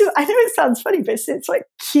with it? And I know it sounds funny, but it's like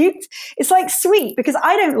cute. It's like sweet because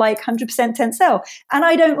I don't like 100% Tencel and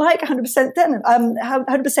I don't like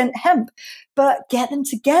 100% hemp, but get them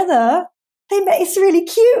together. It's really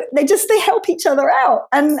cute. They help each other out.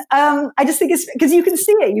 And I just think it's because you can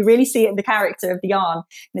see it. You really see it in the character of the yarn and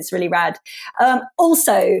it's really rad.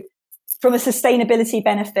 Also, from a sustainability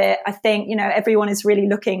benefit, I think, everyone is really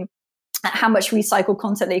looking how much recycled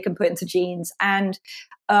content that you can put into jeans. And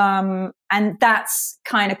that's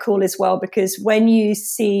kind of cool as well, because when you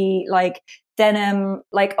see like denim,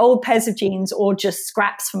 like old pairs of jeans or just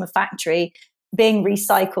scraps from a factory being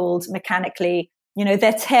recycled mechanically, you know,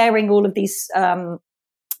 they're tearing all of these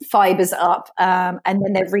fibers up, and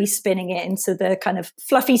then they're respinning it into the kind of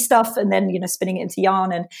fluffy stuff, and then, you know, spinning it into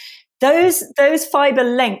yarn. And those fiber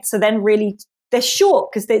lengths are then really, they're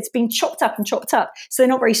short because it's been chopped up, so they're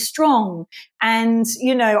not very strong. And,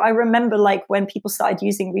 you know, I remember like when people started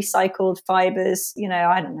using recycled fibers, you know,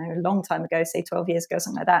 I don't know, a long time ago, say 12 years ago,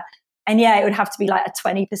 something like that. And yeah, it would have to be like a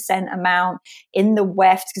 20% amount in the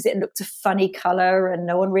weft because it looked a funny color and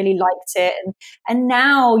no one really liked it. And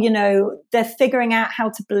now, you know, they're figuring out how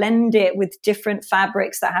to blend it with different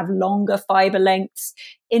fabrics that have longer fiber lengths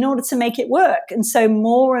in order to make it work. And so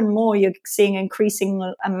more and more you're seeing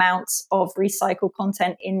increasing amounts of recycled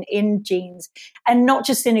content in jeans, and not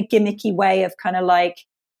just in a gimmicky way of kind of like,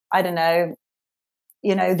 I don't know,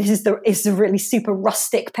 you know, this is a really super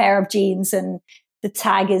rustic pair of jeans and the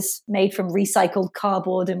tag is made from recycled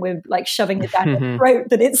cardboard and we're like shoving it down your throat.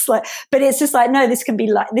 But it's just like, no, this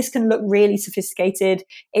can look really sophisticated.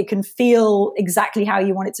 It can feel exactly how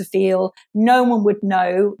you want it to feel. No one would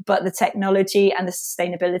know, but the technology and the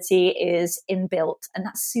sustainability is inbuilt, and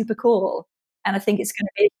that's super cool. And I think it's going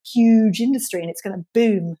to be a huge industry and it's going to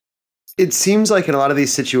boom. It seems like in a lot of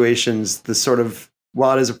these situations, the sort of,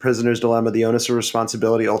 while it is a prisoner's dilemma, the onus of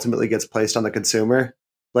responsibility ultimately gets placed on the consumer.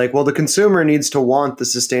 Like, well, the consumer needs to want the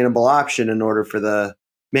sustainable option in order for the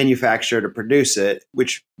manufacturer to produce it,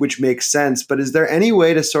 which makes sense. But is there any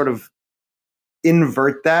way to sort of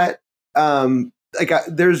invert that?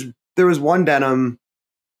 There was one denim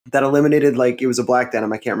that eliminated, like, it was a black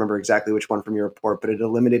denim. I can't remember exactly which one from your report, but it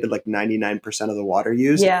eliminated like 99% of the water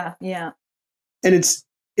used. Yeah. And it's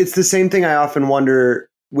the same thing I often wonder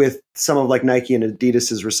with some of like Nike and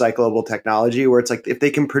Adidas's recyclable technology, where it's like if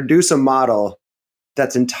they can produce a model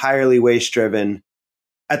that's entirely waste driven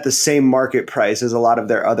at the same market price as a lot of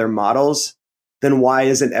their other models, then why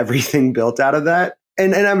isn't everything built out of that?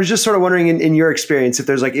 And I was just sort of wondering in your experience, if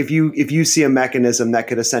there's like, if you see a mechanism that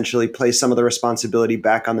could essentially place some of the responsibility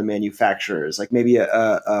back on the manufacturers, like maybe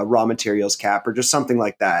a raw materials cap or just something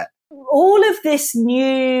like that. All of this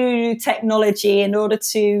new technology in order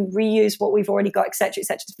to reuse what we've already got, et cetera,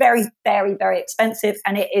 is very, very, very expensive.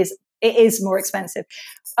 And it is more expensive.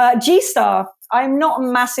 G-Star, I'm not a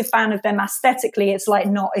massive fan of them aesthetically. It's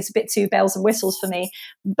a bit too bells and whistles for me.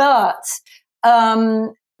 But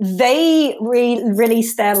they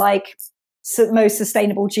released their like most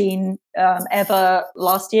sustainable jean ever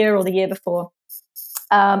last year or the year before.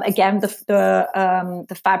 Again,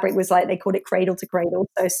 the fabric was like, they called it cradle to cradle,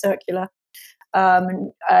 so circular.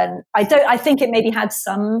 And I think it maybe had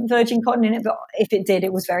some virgin cotton in it, but if it did,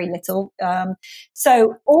 it was very little.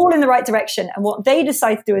 So all in the right direction. And what they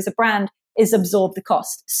decide to do as a brand is absorb the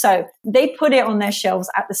cost. So they put it on their shelves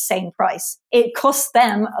at the same price. It costs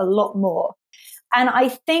them a lot more. And I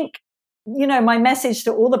think, you know, my message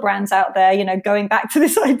to all the brands out there, you know, going back to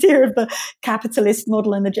this idea of the capitalist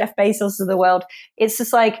model and the Jeff Bezos of the world, it's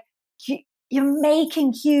just like, you're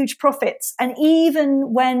making huge profits. And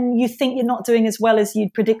even when you think you're not doing as well as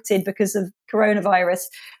you'd predicted because of coronavirus,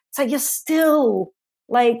 it's like, you're still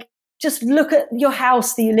like, just look at your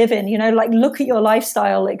house that you live in, you know, like look at your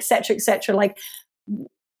lifestyle, et cetera, et cetera. Like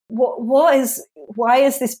why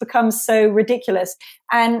has this become so ridiculous?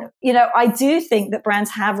 And, you know, I do think that brands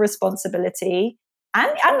have responsibility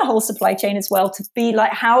and the whole supply chain as well to be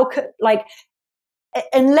like,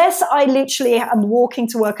 unless I literally am walking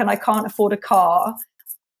to work and I can't afford a car,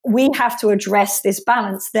 we have to address this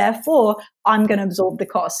balance. Therefore, I'm going to absorb the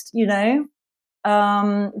cost, you know?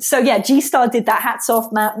 So yeah, G-Star did that. Hats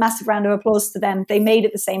off, massive round of applause to them. They made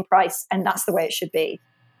it the same price, and that's the way it should be.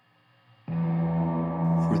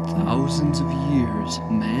 For thousands of years,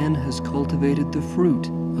 man has cultivated the fruit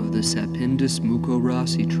of the Sapindus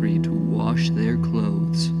mucorasi tree to wash their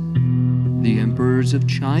clothes. The emperors of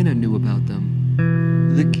China knew about them.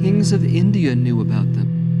 The kings of India knew about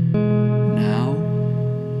them. Now,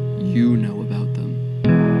 you know about them.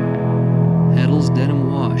 Heddle's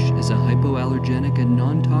Denim Wash is a hypoallergenic and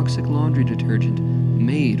non-toxic laundry detergent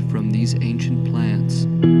made from these ancient plants.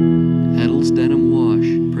 Heddle's Denim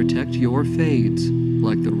Wash. Protect your fades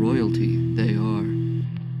like the royalty they are.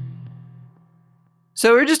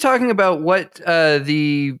 So we're just talking about what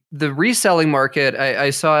the reselling market. I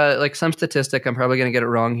saw like some statistic. I'm probably going to get it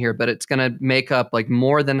wrong here, but it's going to make up like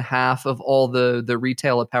more than half of all the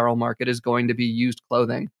retail apparel market is going to be used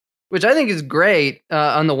clothing, which I think is great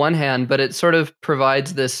on the one hand, but it sort of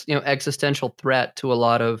provides this, you know, existential threat to a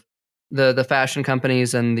lot of the fashion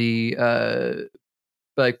companies and the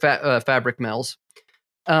fabric mills.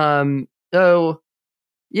 So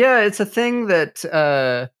yeah, it's a thing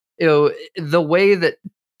that the way that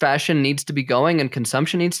fashion needs to be going and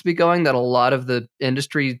consumption needs to be going, that a lot of the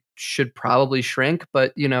industry should probably shrink,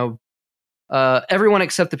 but everyone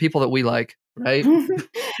except the people that we like, right?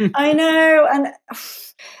 I know. And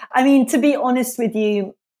I mean, to be honest with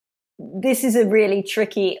you, this is a really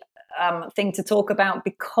tricky thing to talk about,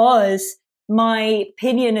 because my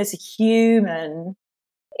opinion as a human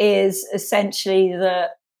is essentially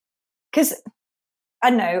that, because I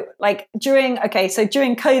don't know, like during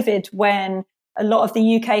COVID, when a lot of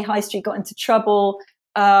the UK high street got into trouble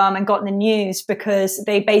and got in the news because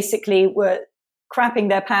they basically were crapping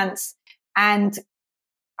their pants and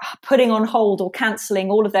putting on hold or cancelling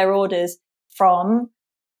all of their orders from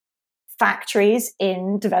factories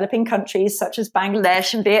in developing countries such as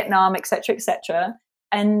Bangladesh and Vietnam, et cetera,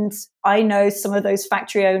 and I know some of those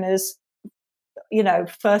factory owners,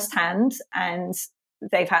 firsthand, and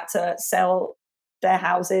they've had to sell their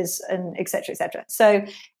houses and et cetera. So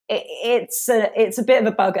it's a bit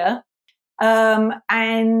of a bugger,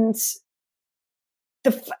 and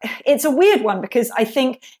it's a weird one, because I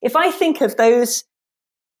think if I think of those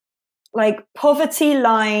like poverty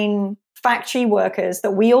line factory workers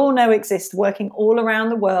that we all know exist, working all around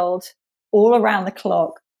the world, all around the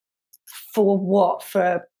clock, for what? For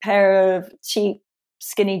a pair of cheap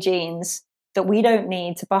skinny jeans that we don't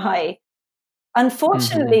need to buy.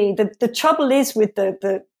 Unfortunately, the trouble is with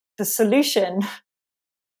the solution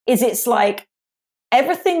is it's like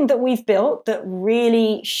everything that we've built that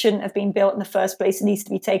really shouldn't have been built in the first place needs to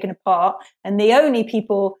be taken apart. And the only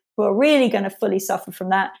people who are really going to fully suffer from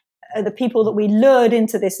that are the people that we lured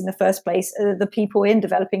into this in the first place, are the people in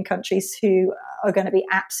developing countries who are going to be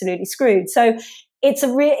absolutely screwed. So it's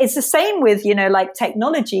the same with, like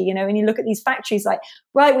technology, when you look at these factories, like,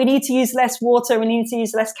 right, we need to use less water, we need to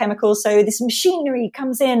use less chemicals. So this machinery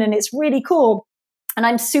comes in and it's really cool. And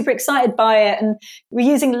I'm super excited by it. And we're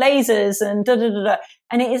using lasers and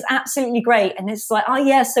and it is absolutely great. And it's like, oh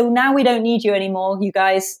yeah, so now we don't need you anymore, you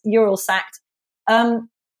guys, you're all sacked. And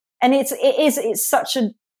it's such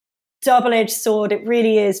a double-edged sword. It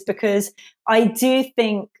really is, because I do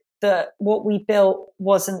think that what we built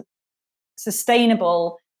wasn't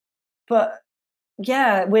sustainable, but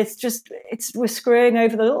yeah, we're screwing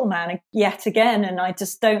over the little man yet again, and I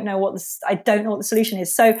just don't know what the solution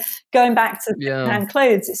is. So going back to hand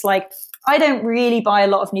clothes, it's like I don't really buy a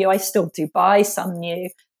lot of new. I still do buy some new.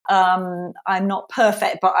 I'm not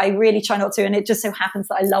perfect, but I really try not to. And it just so happens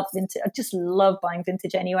that I love vintage. I just love buying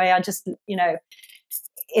vintage anyway. I just,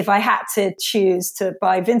 if I had to choose to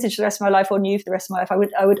buy vintage for the rest of my life or new for the rest of my life, I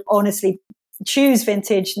would honestly choose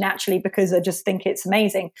vintage naturally, because I just think it's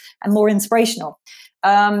amazing and more inspirational.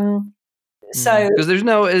 So because there's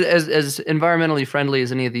no as environmentally friendly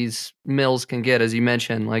as any of these mills can get, as you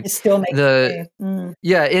mentioned, like still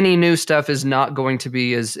any new stuff is not going to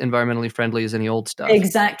be as environmentally friendly as any old stuff.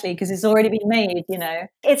 Exactly, because it's already been made.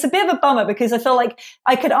 It's a bit of a bummer, because I feel like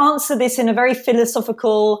I could answer this in a very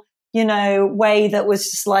philosophical way that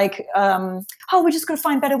was just like, we're just going to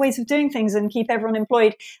find better ways of doing things and keep everyone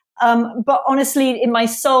employed. But honestly, in my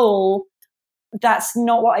soul, that's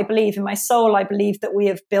not what I believe. In my soul, I believe that we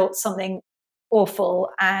have built something awful,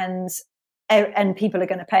 and people are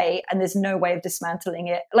going to pay, and there's no way of dismantling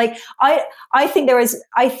it. Like I think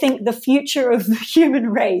the future of the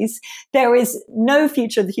human race, there is no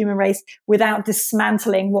future of the human race without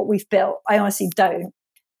dismantling what we've built. I honestly don't.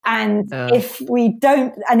 And if we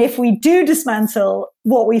do dismantle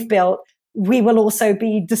what we've built, we will also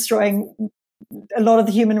be destroying a lot of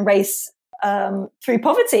the human race through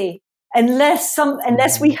poverty, unless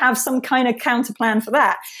we have some kind of counter plan for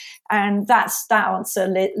that. And that answer,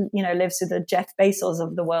 lives with the Jeff Bezos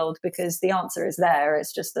of the world, because the answer is there.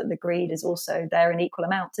 It's just that the greed is also there in equal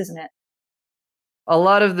amounts, isn't it? A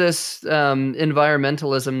lot of this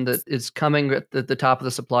environmentalism that is coming at the top of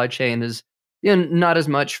the supply chain is not as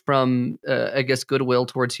much from, I guess, goodwill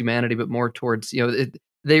towards humanity, but more towards,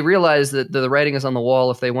 they realize that the writing is on the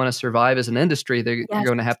wall. If they want to survive as an industry, they're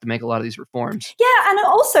going to have to make a lot of these reforms. Yeah, and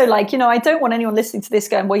also, I don't want anyone listening to this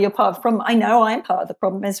going, well, you're part of the problem. I know I'm part of the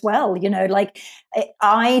problem as well.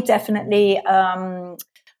 I definitely, I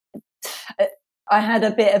had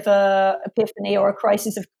a bit of a epiphany or a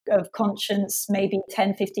crisis of conscience maybe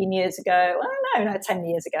 10, 15 years ago. No, 10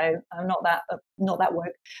 years ago. I'm not that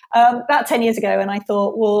woke. About 10 years ago. And I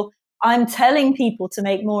thought, well, I'm telling people to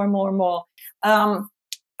make more and more and more.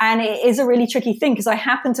 And it is a really tricky thing, because I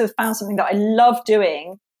happen to have found something that I love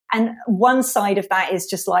doing, And one side of that is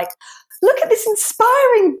just like, look at this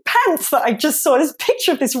inspiring pant that I just saw, this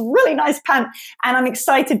picture of this really nice pant, and I'm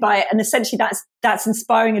excited by it. And essentially that's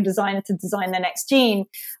inspiring a designer to design their next jean.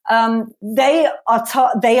 They are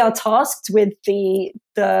tasked with the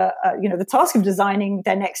task of designing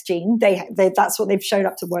their next jean. They that's what they've showed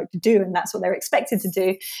up to work to do, and that's what they're expected to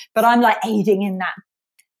do. But I'm like aiding in that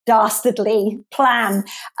dastardly plan.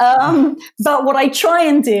 But what I try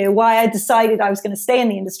and do, why I decided I was going to stay in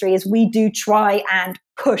the industry, is we do try and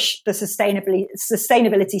push the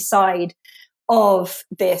sustainability side of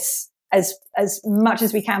this as much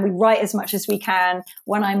as we can. We write as much as we can.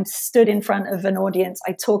 When I'm stood in front of an audience,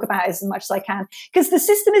 I talk about it as much as I can, because the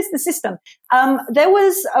system is the system. There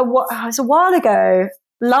was a while ago,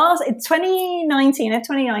 in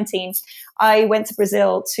 2019, I went to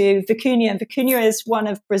Brazil to Vicuña, and Vicuña is one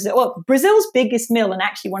of Brazil's biggest mill, and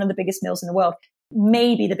actually one of the biggest mills in the world,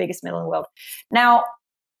 maybe the biggest mill in the world. Now,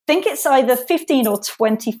 I think it's either 15 or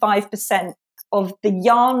 25% of the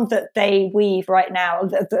yarn that they weave right now,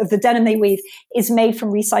 the denim they weave, is made from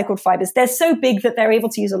recycled fibers. They're so big that they're able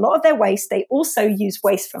to use a lot of their waste. They also use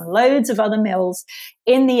waste from loads of other mills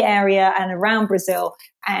in the area and around Brazil.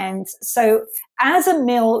 And so as a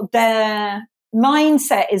mill, their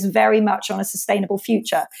mindset is very much on a sustainable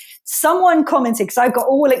future. Someone commented, because I got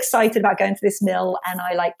all excited about going to this mill, and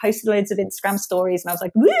I like posted loads of Instagram stories, and I was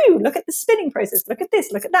like, woo, look at the spinning process, look at this,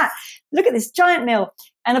 look at that, look at this giant mill.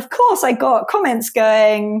 And of course I got comments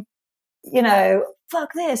going,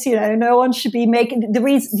 fuck this, no one should be making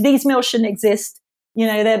these mills shouldn't exist.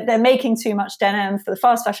 They're making too much denim for the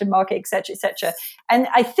fast fashion market, et cetera, et cetera. And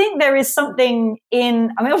I think there is something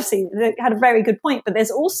obviously they had a very good point, but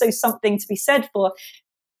there's also something to be said for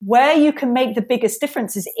where you can make the biggest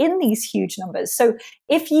differences in these huge numbers. So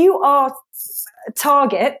if you are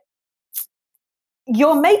Target,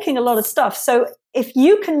 you're making a lot of stuff. So if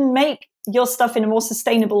you can make your stuff in a more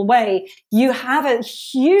sustainable way, you have a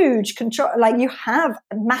huge control, like you have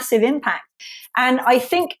a massive impact. And I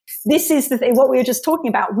think this is the thing, what we were just talking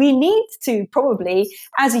about. We need to probably,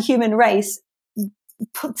 as a human race,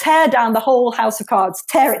 tear down the whole house of cards,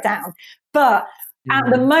 tear it down. But at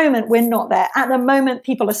the moment, we're not there. At the moment,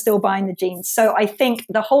 people are still buying the jeans. So I think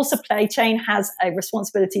the whole supply chain has a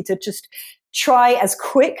responsibility to just try as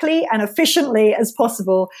quickly and efficiently as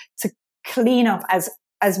possible to clean up as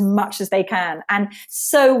much as they can. And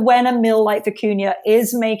so when a mill like Vicuña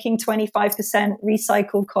is making 25%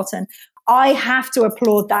 recycled cotton, I have to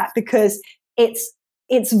applaud that, because it's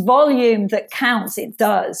volume that counts. It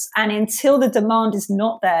does. And until the demand is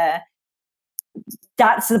not there,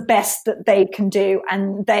 that's the best that they can do.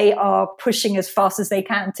 And they are pushing as fast as they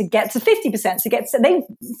can to get to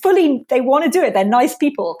 50%, they want to do it. They're nice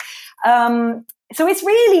people. So it's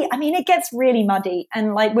really, it gets really muddy,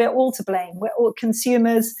 and like we're all to blame. We're all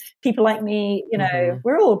consumers, people like me,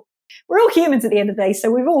 we're all humans at the end of the day.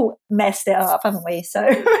 So we've all messed it up, haven't we? So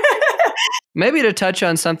maybe to touch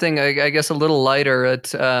on something, I guess, a little lighter,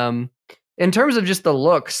 in terms of just the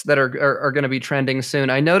looks that are going to be trending soon.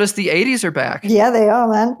 I noticed the 80s are back. Yeah, they are,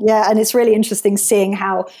 man. Yeah, and it's really interesting seeing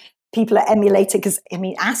how people are emulating, because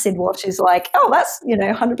acid wash is like, oh, that's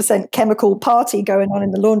 100% chemical party going on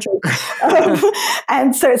in the laundry.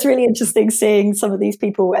 And so it's really interesting seeing some of these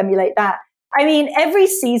people emulate that. Every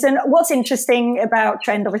season, what's interesting about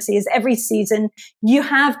trend, obviously, is every season you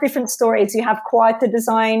have different stories. You have quieter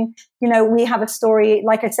design. We have a story,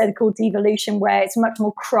 like I said, called Devolution, where it's much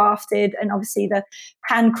more crafted, and obviously the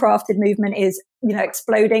handcrafted movement is,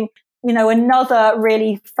 exploding. Another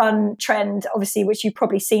really fun trend, obviously, which you've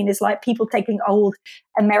probably seen, is like people taking old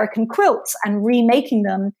American quilts and remaking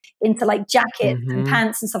them into like jackets and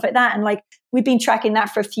pants and stuff like that. And like, we've been tracking that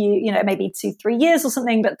for a few, maybe 2-3 years or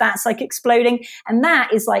something, but that's like exploding. And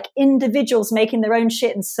that is like individuals making their own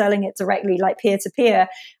shit and selling it directly, like peer to peer,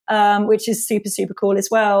 which is super, super cool as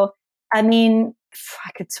well. I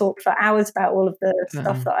could talk for hours about all of the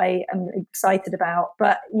stuff that I am excited about.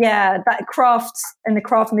 But yeah, that crafts and the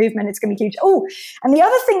craft movement, it's going to be huge. Oh, and the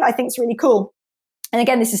other thing that I think is really cool, and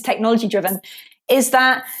again, this is technology driven, is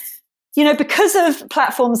that, because of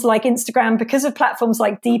platforms like Instagram, because of platforms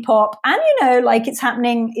like Depop, and, like it's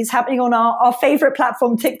happening on our favorite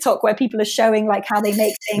platform, TikTok, where people are showing like how they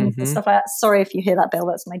make things and stuff like that. Sorry if you hear that, Bill,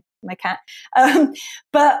 that's my cat.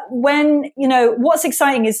 But when, what's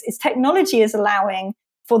exciting is technology is allowing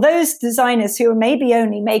for those designers who are maybe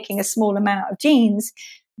only making a small amount of jeans,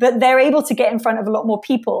 but they're able to get in front of a lot more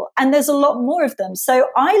people, and there's a lot more of them. So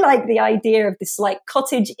I like the idea of this like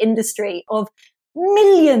cottage industry of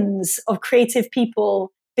millions of creative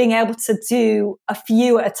people being able to do a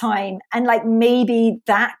few at a time. And like, maybe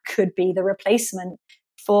that could be the replacement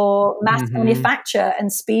for mass Mhm. manufacture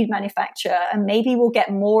and speed manufacture. And maybe we'll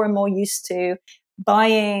get more and more used to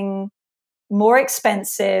buying more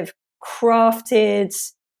expensive, crafted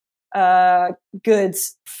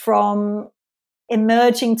goods from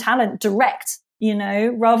emerging talent direct,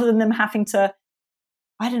 rather than them having to,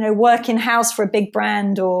 I don't know, work in house for a big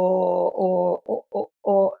brand or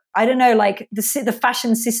I don't know, like the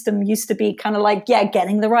fashion system used to be kind of like,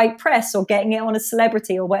 getting the right press or getting it on a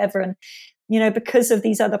celebrity or whatever. And, because of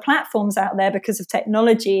these other platforms out there, because of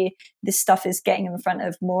technology, this stuff is getting in front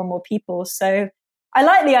of more and more people. So I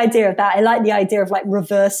like the idea of that. I like the idea of like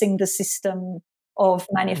reversing the system of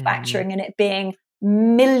manufacturing and it being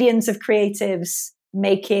millions of creatives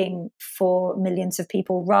making for millions of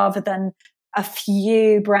people rather than a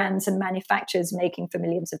few brands and manufacturers making for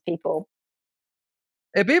millions of people.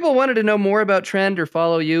 If people wanted to know more about Trend or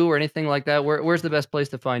follow you or anything like that, where's the best place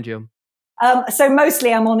to find you? So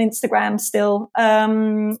mostly I'm on Instagram still,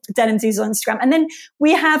 Denim Dudes on Instagram. And then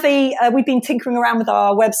we have we've been tinkering around with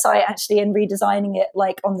our website actually and redesigning it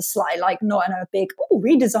like on the sly, like not in a big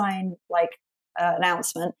redesign like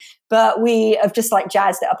announcement, but we have just like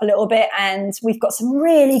jazzed it up a little bit. And we've got some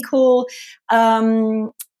really cool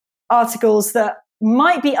articles that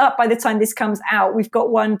might be up by the time this comes out. We've got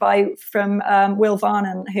one from Will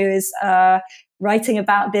Varnon, who is writing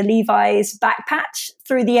about the Levi's back patch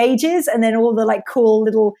through the ages, and then all the like cool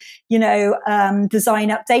little, design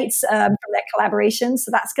updates from their collaborations. So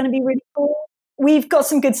that's going to be really cool. We've got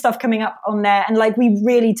some good stuff coming up on there, and like we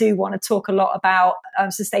really do want to talk a lot about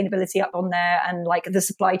sustainability up on there, and like the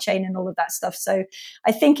supply chain and all of that stuff. So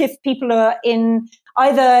I think if people are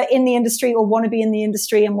either in the industry or want to be in the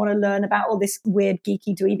industry and want to learn about all this weird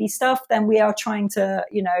geeky dweeby stuff, then we are trying to,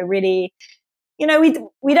 really,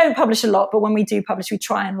 we don't publish a lot, but when we do publish, we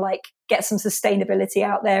try and like get some sustainability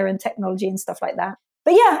out there and technology and stuff like that.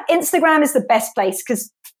 But yeah, Instagram is the best place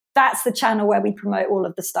because that's the channel where we promote all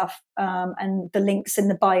of the stuff and the links in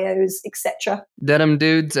the bios, etc. Denim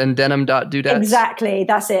Dudes and denim.dudettes. Exactly.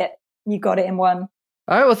 That's it. You got it in one.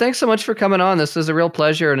 All right. Well, thanks so much for coming on. This was a real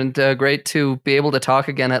pleasure and great to be able to talk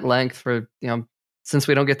again at length for, since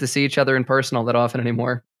we don't get to see each other in person all that often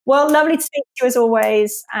anymore. Well, lovely to speak to you as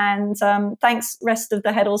always. And thanks, rest of the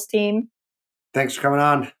Heddles team. Thanks for coming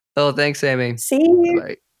on. Oh, thanks, Amy. See you.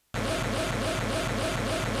 Bye.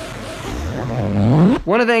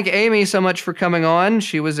 Want to thank Amy so much for coming on.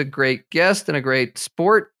 She was a great guest and a great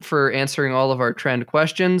sport for answering all of our trend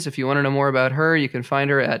questions. If you want to know more about her, you can find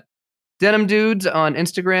her at Denim Dudes on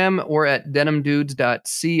Instagram or at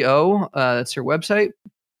denimdudes.co. That's her website.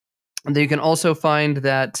 And then you can also find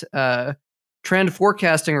that trend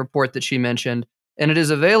forecasting report that she mentioned, and it is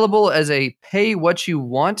available as a pay what you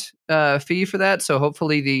want fee for that. So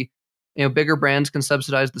hopefully the bigger brands can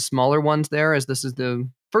subsidize the smaller ones there, as this is the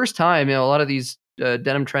first time. A lot of these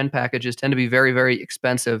denim trend packages tend to be very, very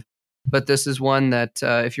expensive, but this is one that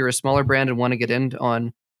if you're a smaller brand and want to get in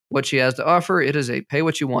on what she has to offer, it is a pay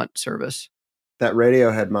what you want service. That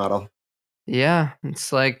Radiohead model. Yeah,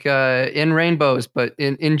 it's like in rainbows, but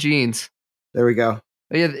in jeans. There we go.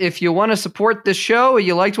 If you want to support this show,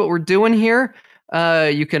 you liked what we're doing here,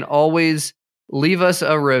 you can always leave us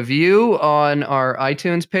a review on our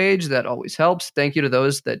iTunes page. That always helps. Thank you to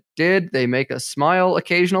those that did. They make us smile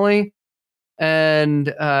occasionally.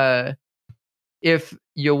 And if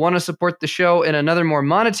you want to support the show in another more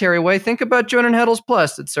monetary way, think about joining Heddles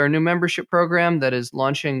Plus. It's our new membership program that is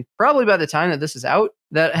launching probably by the time that this is out.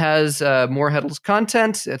 That has more Heddles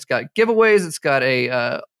content. It's got giveaways. It's got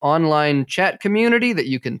a online chat community that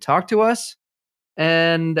you can talk to us.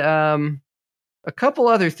 And a couple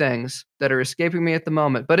other things that are escaping me at the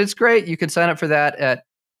moment. But it's great. You can sign up for that at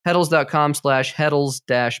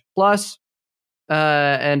heddles.com/heddles-plus.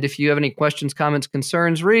 And if you have any questions, comments,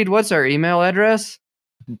 concerns, Reed, what's our email address?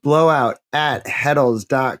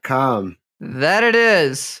 blowout@heddles.com. That it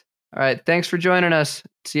is. All right. Thanks for joining us.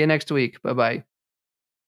 See you next week. Bye-bye.